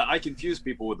 I confuse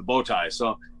people with the bow tie,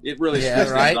 so it really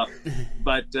screws things up.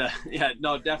 But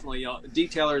no, definitely, you know,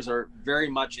 detailers are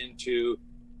very much into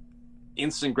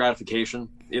instant gratification.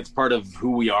 It's part of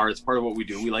who we are. It's part of what we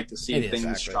do. We like to see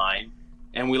things shine,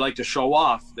 and we like to show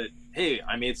off that, hey,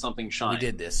 I made something shine. We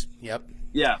did this. Yep.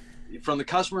 Yeah. From the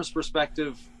customer's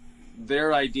perspective,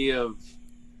 their idea of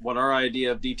what our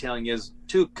idea of detailing is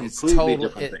two completely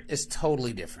different things. It's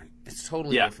totally different. It's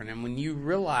totally different. And when you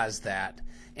realize that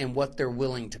and what they're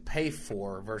willing to pay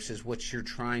for versus what you're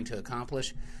trying to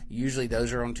accomplish, usually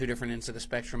those are on two different ends of the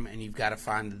spectrum, and you've got to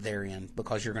find their end,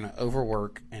 because you're going to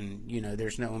overwork, and you know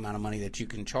there's no amount of money that you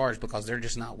can charge because they're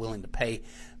just not willing to pay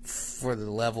for the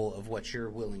level of what you're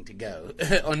willing to go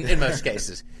in most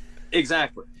cases.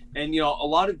 Exactly. And you know, a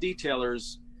lot of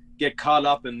detailers get caught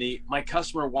up in my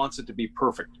customer wants it to be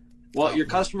perfect. Well, your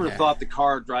customer thought the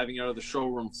car driving out of the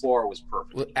showroom floor was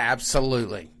perfect. Well,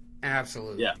 absolutely.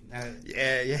 Yeah.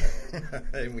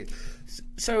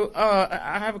 So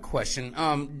I have a question.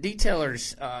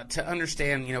 Detailers, to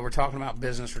understand, you know, we're talking about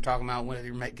business, we're talking about whether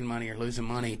you're making money or losing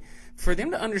money. For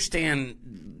them to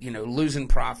understand, you know, losing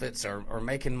profits or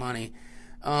making money,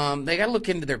 they got to look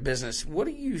into their business. What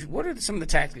are some of the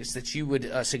tactics that you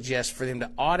would suggest for them to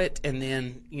audit and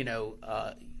then, you know,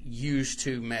 use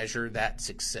to measure that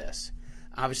success?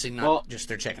 Obviously not just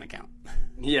their checking account.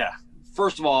 Yeah.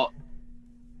 First of all,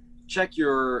 check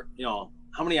your, you know,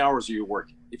 how many hours are you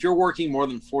working? If you're working more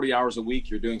than 40 hours a week,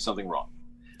 you're doing something wrong.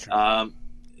 Sure.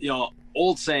 You know,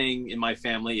 old saying in my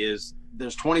family is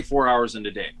there's 24 hours in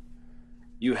a day.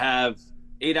 You have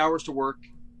 8 hours to work,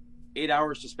 8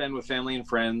 hours to spend with family and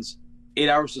friends, 8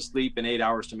 hours to sleep, and 8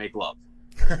 hours to make love.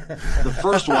 The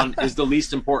first one is the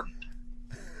least important.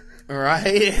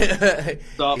 Right.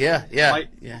 So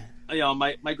you know,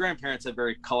 my grandparents had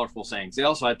very colorful sayings. They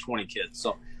also had 20 kids.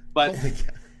 So, but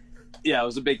yeah, it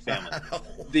was a big family.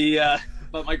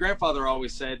 But my grandfather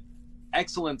always said,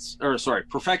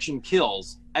 perfection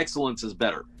kills, excellence is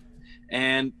better.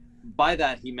 And by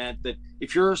that, he meant that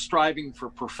if you're striving for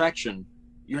perfection,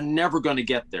 you're never going to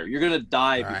get there. You're going to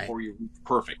die before you're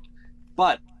perfect.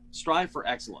 But strive for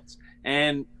excellence.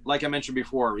 And like I mentioned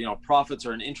before, you know, profits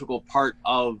are an integral part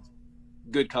of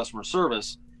good customer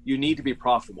service. You need to be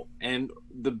profitable. And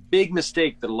the big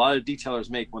mistake that a lot of detailers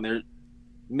make when they're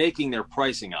making their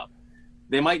pricing up,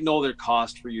 they might know their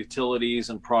cost for utilities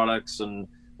and products and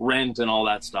rent and all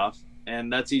that stuff,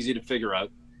 and that's easy to figure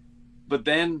out. But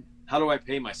then, how do I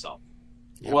pay myself?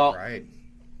 Yep,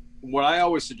 what I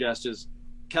always suggest is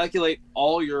calculate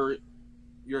all your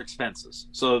expenses.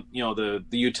 So, you know, the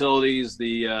utilities,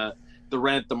 the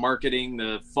rent, the marketing,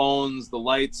 the phones, the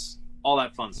lights, all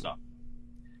that fun stuff.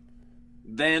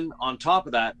 Then on top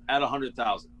of that, add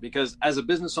 $100,000, because as a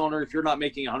business owner, if you're not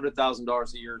making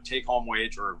 $100,000 a year take home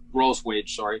wage or gross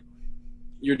wage,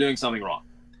 you're doing something wrong.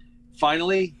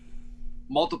 Finally,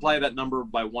 multiply that number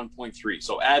by 1.3.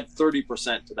 So add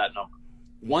 30% to that number.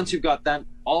 Once you've got that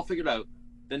all figured out,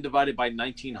 then divide it by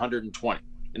 1,920.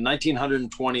 And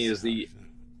 1,920 is the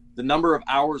number of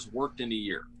hours worked in a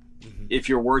year. Mm-hmm. If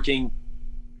you're working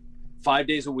 5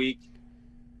 days a week,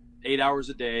 8 hours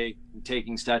a day, and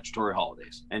taking statutory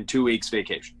holidays and 2 weeks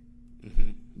vacation.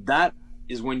 Mm-hmm. That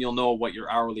is when you'll know what your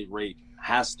hourly rate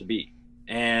has to be.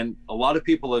 And a lot of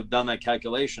people have done that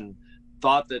calculation,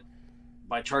 thought that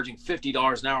by charging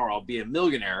 $50 an hour, I'll be a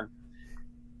millionaire,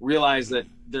 realize that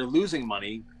they're losing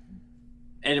money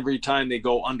every time they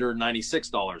go under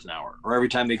 $96 an hour, or every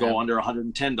time they go under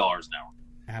 $110 an hour.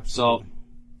 Absolutely. So,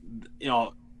 you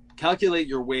know, calculate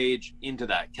your wage into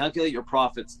that, calculate your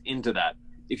profits into that.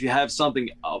 If you have something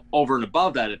over and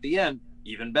above that at the end,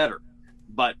 even better.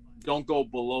 But don't go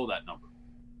below that number.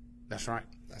 That's right.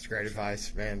 That's great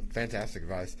advice, man. Fantastic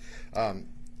advice.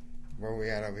 Where are we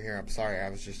at over here? I'm sorry, I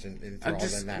was just enthralled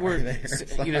in that right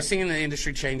there. You know, seeing the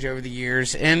industry change over the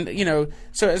years, and you know,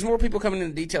 so as more people come into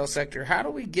the detail sector, how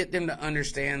do we get them to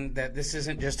understand that this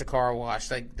isn't just a car wash?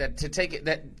 Like that, to take it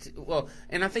that well,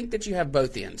 and I think that you have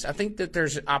both ends. I think that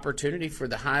there's opportunity for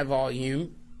the high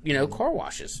volume, you know, car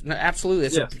washes. No, absolutely,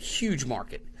 it's a huge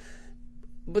market.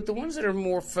 But the ones that are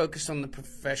more focused on the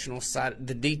professional side,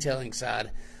 the detailing side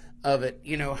of it,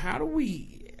 you know, how do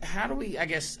we, I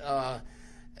guess,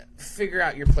 figure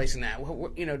out your place in that?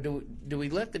 You know, do we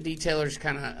let the detailers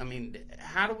kind of, I mean,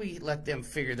 how do we let them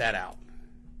figure that out?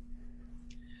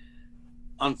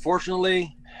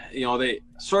 Unfortunately, you know, they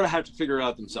sort of have to figure it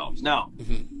out themselves. Now,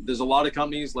 there's a lot of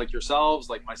companies like yourselves,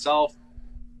 like myself,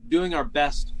 doing our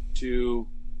best to,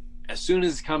 as soon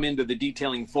as come into the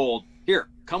detailing fold, here,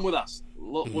 come with us.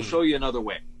 We'll show you another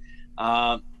way.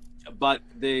 But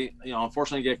they,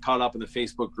 unfortunately get caught up in the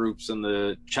Facebook groups and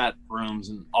the chat rooms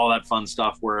and all that fun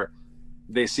stuff where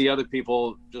they see other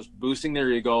people just boosting their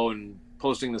ego and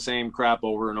posting the same crap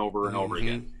over and over and over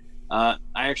again. I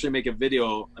actually made a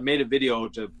video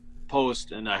to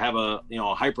post, and I have a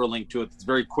hyperlink to it. It's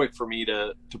very quick for me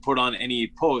to put on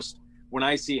any post when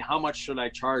I see how much should I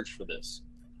charge for this.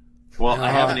 Well, I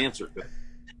have an answer to it.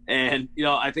 And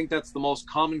I think that's the most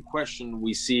common question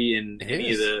we see in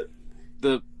any of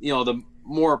the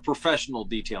more professional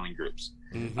detailing groups,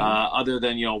 other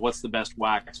than what's the best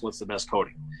wax, what's the best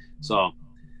coating. So,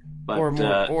 but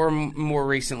or more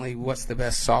recently, what's the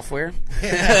best software?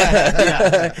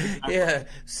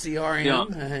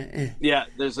 CRM.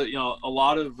 There's a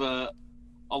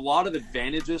lot of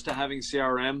advantages to having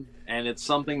CRM, and it's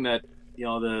something that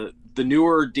the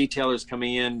newer detailers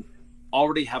coming in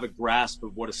already have a grasp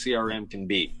of what a CRM can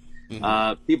be.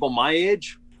 People my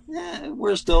age,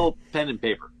 we're still pen and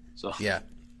paper. So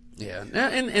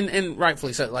and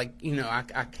rightfully so. Like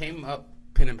I came up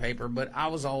pen and paper, but I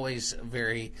was always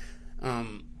very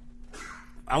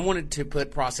I wanted to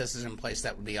put processes in place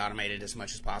that would be automated as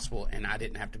much as possible, and I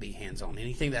didn't have to be hands-on.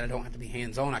 Anything that I don't have to be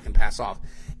hands-on, I can pass off.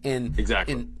 And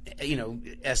exactly,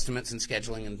 estimates and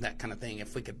scheduling and that kind of thing.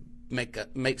 If we could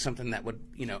make something that would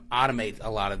automate a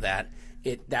lot of that,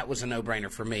 that was a no-brainer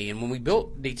for me. And when we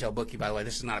built Detail Bookie, by the way,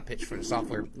 this is not a pitch for the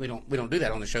software. We don't do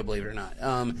that on the show, believe it or not.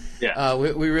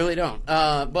 We really don't.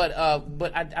 But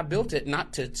I built it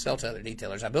not to sell to other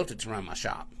detailers. I built it to run my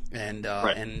shop, and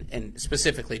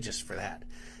specifically just for that.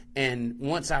 And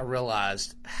once I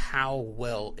realized how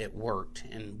well it worked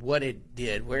and what it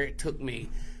did, where it took me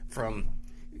from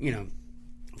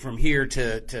here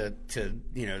to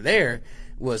there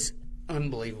was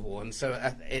unbelievable. And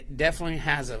so it definitely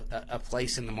has a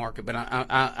place in the market. But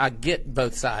I get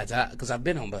both sides because I've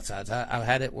been on both sides. I've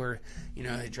had it where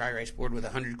a dry erase board with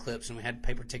 100 clips, and we had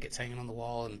paper tickets hanging on the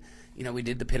wall, and we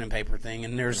did the pen and paper thing,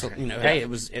 and there's hey,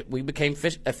 we became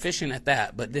efficient at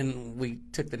that, but then we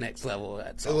took the next level of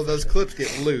that. So those clips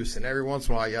get loose, and every once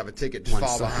in a while you have a ticket just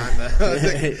fall behind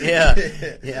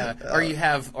the yeah. Or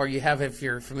you have if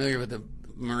you're familiar with the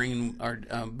marine or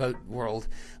boat world,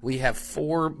 we have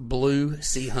 4 blue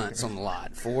sea hunts on the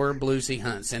lot. 4 blue sea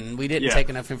hunts, and we didn't take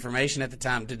enough information at the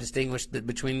time to distinguish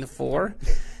between the 4.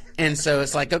 And so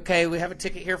it's like, okay, we have a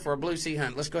ticket here for a blue sea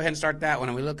hunt. Let's go ahead and start that one.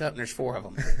 And we look up, and there's 4 of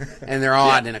them, and they're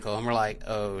all identical. And we're like,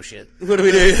 oh shit, what do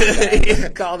we do?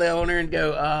 Call the owner and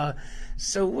go,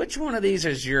 so which one of these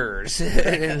is yours?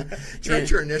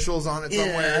 Write your initials on it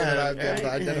somewhere that I've been able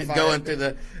to identify. Going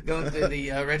through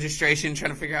the registration,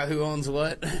 trying to figure out who owns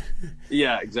what.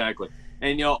 Yeah, exactly.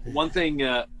 And one thing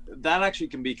that actually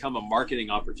can become a marketing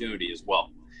opportunity as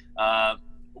well.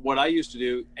 What I used to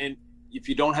do, and if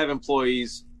you don't have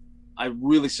employees, I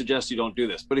really suggest you don't do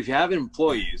this. But if you have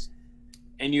employees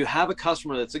and you have a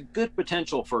customer that's a good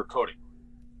potential for coating,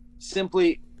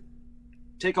 simply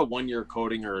take a 1-year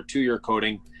coating or a 2-year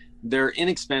coating. They're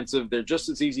inexpensive. They're just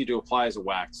as easy to apply as a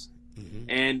wax.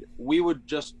 And we would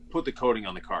just put the coating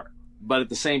on the car. But at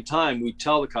the same time, we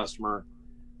tell the customer,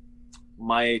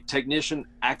 my technician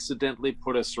accidentally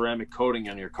put a ceramic coating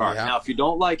on your car. Now, if you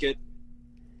don't like it,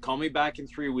 call me back in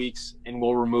 3 weeks and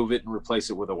we'll remove it and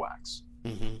replace it with a wax.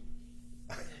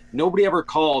 Nobody ever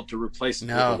called to replace it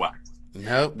with a wax.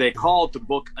 Nope. They called to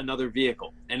book another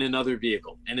vehicle and another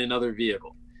vehicle and another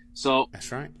vehicle. So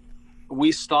that's right.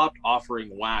 We stopped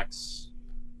offering wax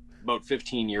about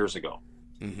 15 years ago.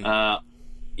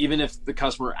 Even if the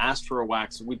customer asked for a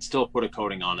wax, we'd still put a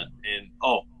coating on it. And,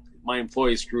 my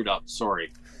employee screwed up.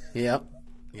 Sorry. Yep.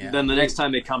 Then the next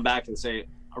time they come back and say,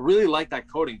 I really like that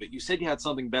coating, but you said you had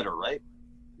something better, right?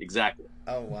 Exactly.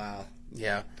 Oh, wow.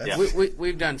 Yeah.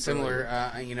 We've done similar,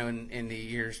 in the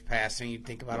years past, and you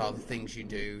think about all the things you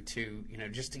do to,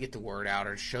 just to get the word out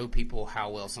or show people how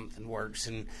well something works.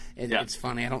 And it's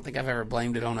funny. I don't think I've ever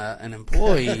blamed it on an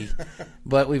employee,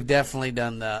 but we've definitely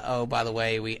done by the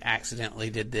way, we accidentally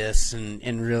did this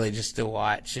and really just to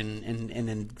watch and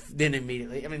then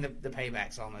immediately, I mean, the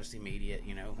payback's almost immediate,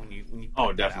 when you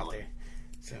put that out there.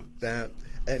 So that.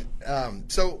 And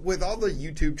so with all the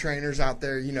YouTube trainers out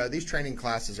there, these training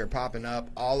classes are popping up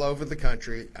all over the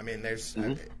country. I mean, there's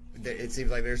it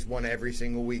seems like there's one every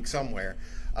single week somewhere.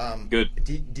 Good.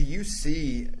 Do you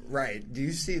see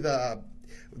the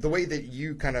way that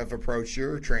you kind of approach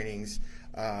your trainings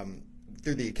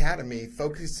through the academy,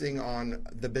 focusing on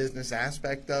the business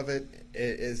aspect of it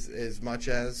as much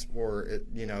as, or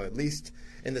at least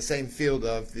in the same field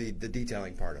of the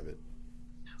detailing part of it?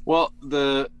 Well,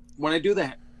 when I do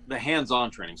the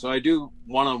hands-on training, so I do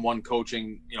one-on-one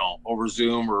coaching, over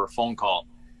Zoom or a phone call.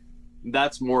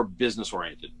 That's more business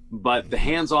oriented. But the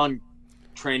hands-on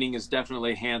training is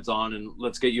definitely hands-on, and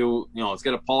let's get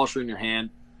a polisher in your hand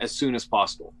as soon as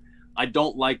possible. I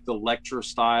don't like the lecture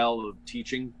style of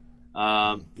teaching.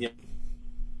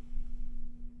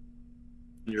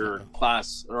 Your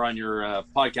class or on your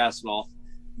podcast at all,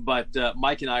 but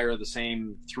Mike and I are the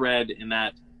same thread in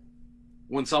that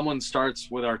when someone starts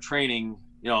with our training,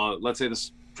 let's say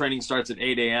this training starts at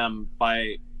 8 a.m.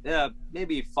 by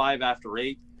maybe 5 after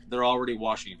 8, they're already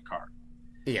washing the car.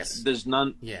 Yes. There's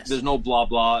none. Yes. There's no blah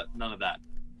blah, none of that.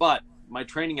 But my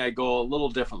training, I go a little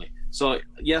differently. So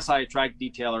yes, I attract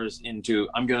detailers into.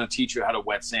 I'm going to teach you how to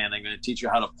wet sand. I'm going to teach you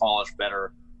how to polish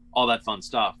better, all that fun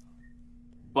stuff.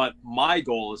 But my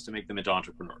goal is to make them into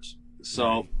entrepreneurs.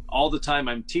 So all the time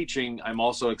I'm teaching, I'm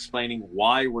also explaining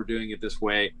why we're doing it this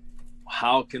way.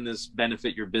 How can this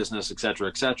benefit your business, et cetera,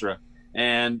 et cetera.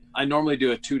 And I normally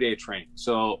do a 2-day training.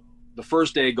 So the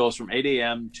first day goes from 8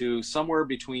 a.m. to somewhere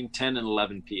between 10 and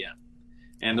 11 p.m.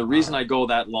 And the reason I go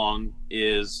that long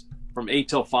is from 8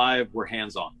 till 5, we're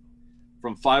hands-on.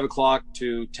 From 5 o'clock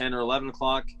to 10 or 11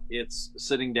 o'clock, it's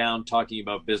sitting down talking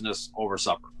about business over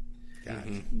supper.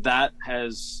 That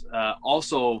has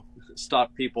also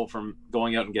stopped people from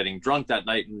going out and getting drunk that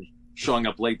night and showing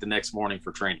up late the next morning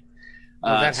for training.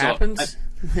 That happens?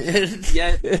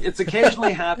 Yeah, it's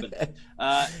occasionally happened.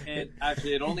 And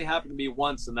actually, it only happened to me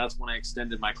once, and that's when I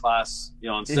extended my class.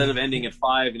 Instead of ending at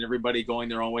 5 and everybody going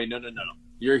their own way, no.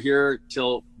 You're here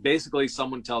till basically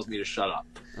someone tells me to shut up.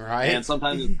 Right. And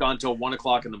sometimes it's gone till 1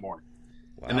 o'clock in the morning.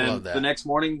 Wow, and then the next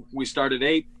morning, we start at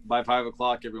 8. By 5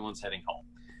 o'clock, everyone's heading home.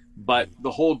 But the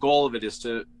whole goal of it is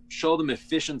to show them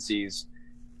efficiencies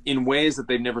in ways that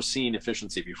they've never seen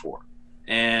efficiency before.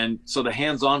 And so the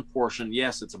hands-on portion,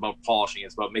 yes, it's about polishing.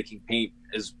 It's about making paint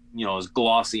as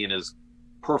glossy and as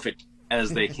perfect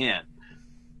as they can.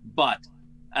 But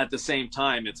at the same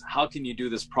time, it's how can you do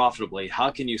this profitably? How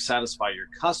can you satisfy your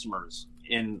customers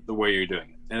in the way you're doing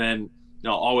it? And then,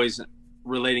 always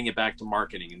relating it back to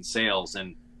marketing and sales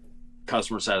and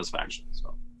customer satisfaction.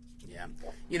 So.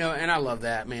 Yeah, and I love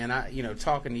that, man.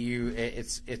 Talking to you,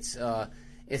 it's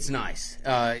nice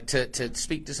to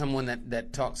speak to someone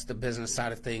that talks the business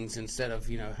side of things instead of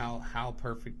how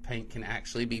perfect paint can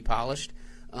actually be polished.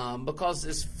 Because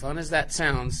as fun as that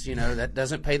sounds, that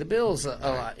doesn't pay the bills a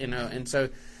lot, and so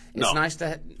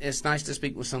it's nice to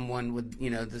speak with someone with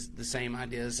the same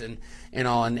ideas and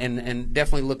all, and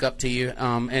definitely look up to you,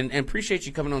 and appreciate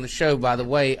you coming on the show, by the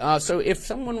way. So if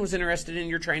someone was interested in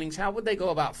your trainings, how would they go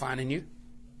about finding you?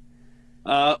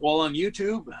 Well, on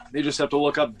YouTube, they just have to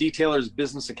look up Detailers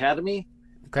Business Academy.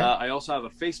 Okay. I also have a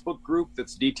Facebook group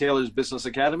that's Detailers Business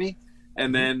Academy,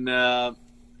 and then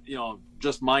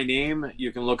just my name.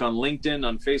 You can look on LinkedIn,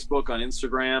 on Facebook, on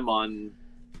Instagram, on.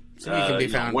 So you can be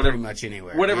found pretty much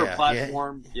anywhere. Whatever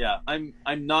platform. Yeah, I'm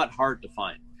not hard to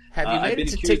find. Have you made it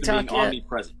to TikTok yet?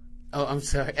 Omnipresent. Oh, I'm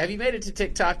sorry. Have you made it to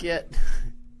TikTok yet?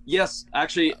 Yes,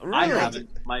 actually, really? I haven't.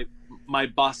 My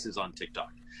bus is on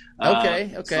TikTok.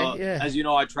 Okay, so, yeah. As you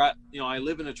know, I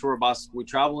live in a tour bus. We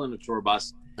travel in a tour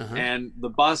bus, and the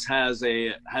bus has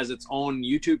its own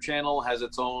YouTube channel, has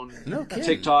its own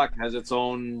TikTok, has its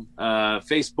own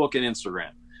Facebook and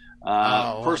Instagram.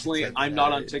 Personally, I'm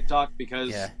not on TikTok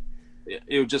because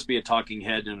it would just be a talking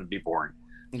head and it'd be boring.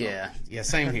 Yeah,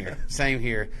 same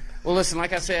here. Well, listen,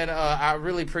 like I said, I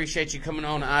really appreciate you coming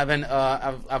on, Ivan.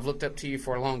 I've looked up to you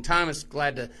for a long time. It's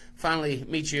glad to finally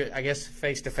meet you, I guess,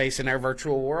 face to face in our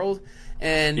virtual world,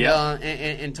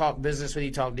 and talk business with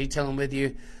you, talk detailing with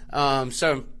you.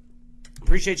 So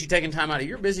appreciate you taking time out of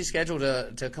your busy schedule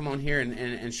to come on here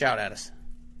and shout at us.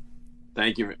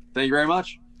 Thank you very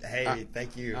much. Hey,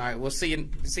 thank you. All right, we'll see you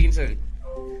soon.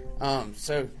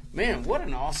 So, man, what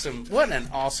an awesome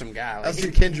guy. That's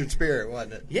your kindred spirit,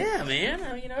 wasn't it? Yeah,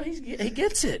 man. He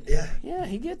gets it. Yeah,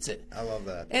 he gets it. I love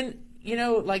that. And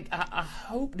I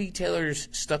hope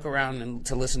detailers stuck around and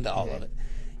to listen to all of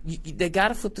it. They got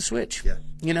to flip the switch. Yeah.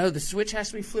 The switch has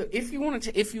to be flipped if you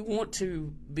want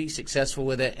to be successful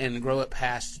with it and grow it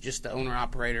past just the owner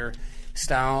operator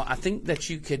style. I think that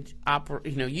you could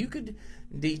you could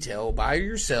detail by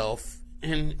yourself.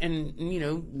 And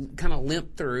kind of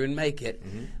limp through and make it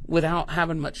without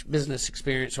having much business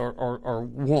experience or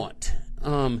want.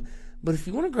 But if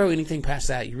you want to grow anything past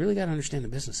that, you really got to understand the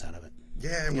business side of it.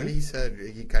 Yeah, and when he said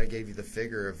he kind of gave you the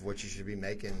figure of what you should be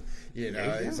making,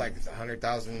 it's like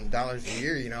 $100,000 a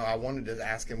year. I wanted to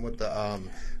ask him what the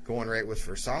going rate was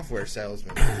for software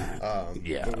salesmen.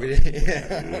 Yeah. But we didn't.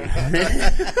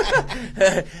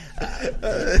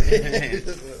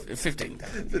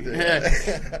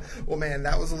 15,000. Well, man,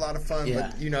 that was a lot of fun.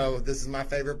 Yeah. But this is my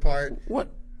favorite part. What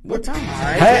time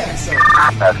is it?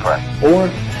 That's correct. Or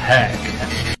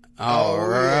hack. All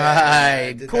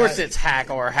right. Of course, it's hack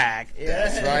or hack.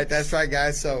 That's right,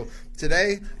 guys. So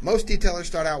today, most detailers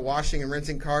start out washing and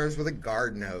rinsing cars with a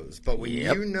garden hose. But when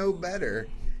you know better,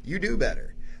 you do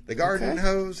better. The garden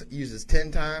hose uses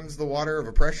 10 times the water of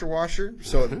a pressure washer,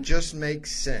 so it just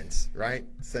makes sense, right?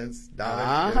 Sense,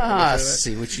 Donna.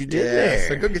 See what you did there.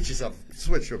 So go get yourself,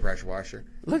 switch to a pressure washer.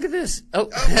 Look at this. Oh.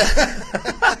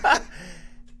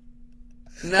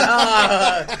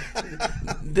 No,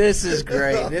 this is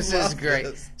great. This is great.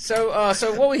 So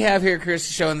what we have here, Chris,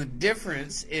 is showing the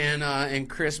difference in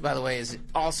Chris, by the way, is an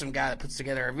awesome guy that puts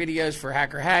together our videos for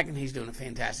Hacker Hack, and he's doing a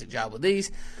fantastic job with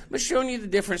these. But showing you the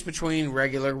difference between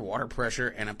regular water pressure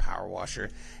and a power washer,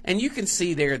 and you can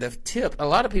see there the tip. A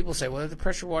lot of people say, well, the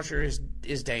pressure washer is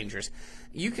dangerous.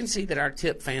 You can see that our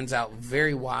tip fans out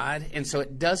very wide, and so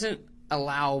it doesn't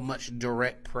allow much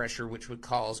direct pressure, which would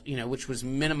cause, which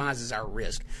minimizes our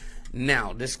risk.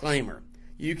 Now, disclaimer,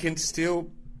 you can still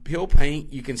peel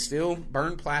paint, you can still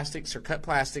burn plastics or cut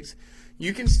plastics,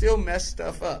 you can still mess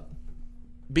stuff up.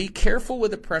 Be careful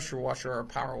with a pressure washer or a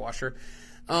power washer,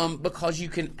 because you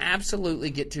can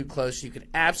absolutely get too close. You can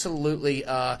absolutely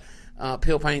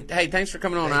peel paint. Hey, thanks for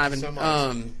coming on, Ivan. Thank you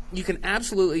so much. You can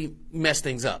absolutely mess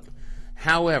things up.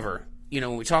 However,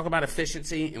 when we talk about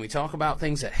efficiency and we talk about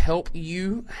things that help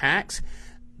you, hacks,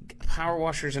 power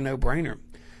washer is a no-brainer.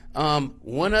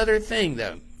 One other thing,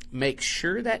 though, make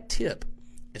sure that tip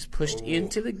is pushed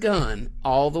into the gun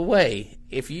all the way.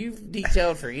 If you've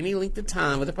detailed for any length of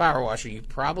time with a power washer, you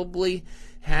probably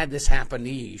had this happen to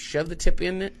you. You shove the tip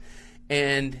in it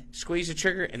and squeeze the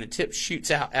trigger, and the tip shoots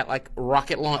out at like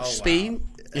rocket launch speed.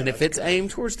 And if it's aimed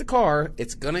towards the car,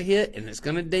 it's going to hit, and it's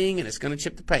going to ding, and it's going to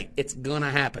chip the paint. It's going to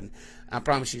happen. I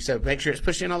promise you. So make sure it's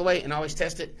pushed in all the way, and always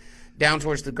test it down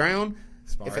towards the ground.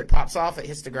 Smart. If it pops off, it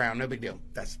hits the ground. No big deal.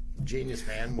 That's genius,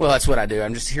 man. Well, that's what I do.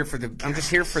 I'm just here for the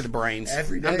brains.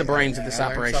 Every day, I'm the brains of this I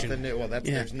learn operation. Something new. Well,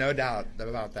 there's no doubt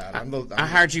about that. I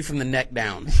hired you from the neck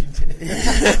down.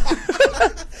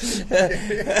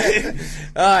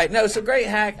 All right, no, so great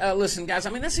hack. Listen, guys, I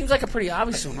mean, that seems like a pretty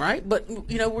obvious one, right? But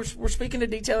we're speaking to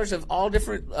detailers of all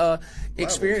different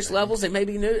experience levels. They may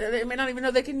be new. They may not even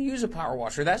know they can use a power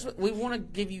washer. That's what we want to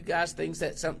give you guys. Things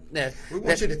that we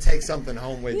want you to take something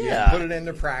home with you, and put it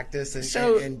into practice,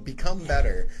 and become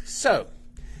better. So,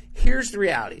 here's the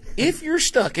reality: if you're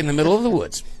stuck in the middle of the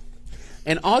woods,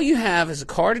 and all you have is a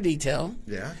car to detail,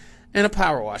 and a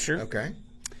power washer, okay.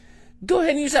 Go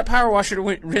ahead and use that power washer to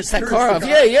rinse that car off.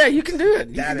 Yeah, you can do it.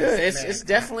 It's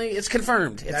definitely, it's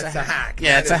confirmed. That's a hack.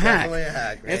 Yeah, it's a hack. Definitely a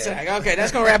hack, man. It's a hack. Okay,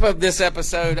 that's going to wrap up this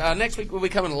episode. Next week we'll be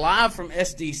coming live from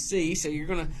SDC, so you're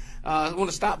going to want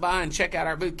to stop by and check out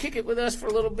our booth. Kick it with us for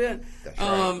a little bit. That's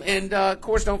right. And, of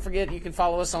course, don't forget you can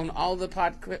follow us on all the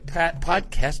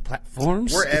podcast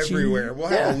platforms. We're everywhere. We'll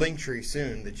have a link tree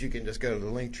soon that you can just go to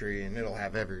the link tree, and it'll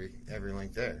have every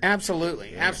link there.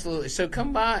 Absolutely. So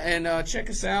come by and check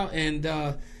us out, and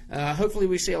hopefully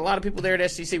we see a lot of people there at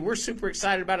SDC. We're super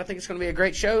excited about it. I think it's going to be a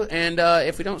great show, and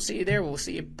if we don't see you there, we'll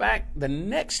see you back the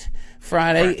next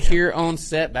Friday here on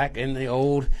set back in the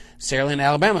old Saraland,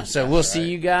 Alabama. So we'll see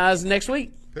you guys next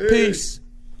week. Peace.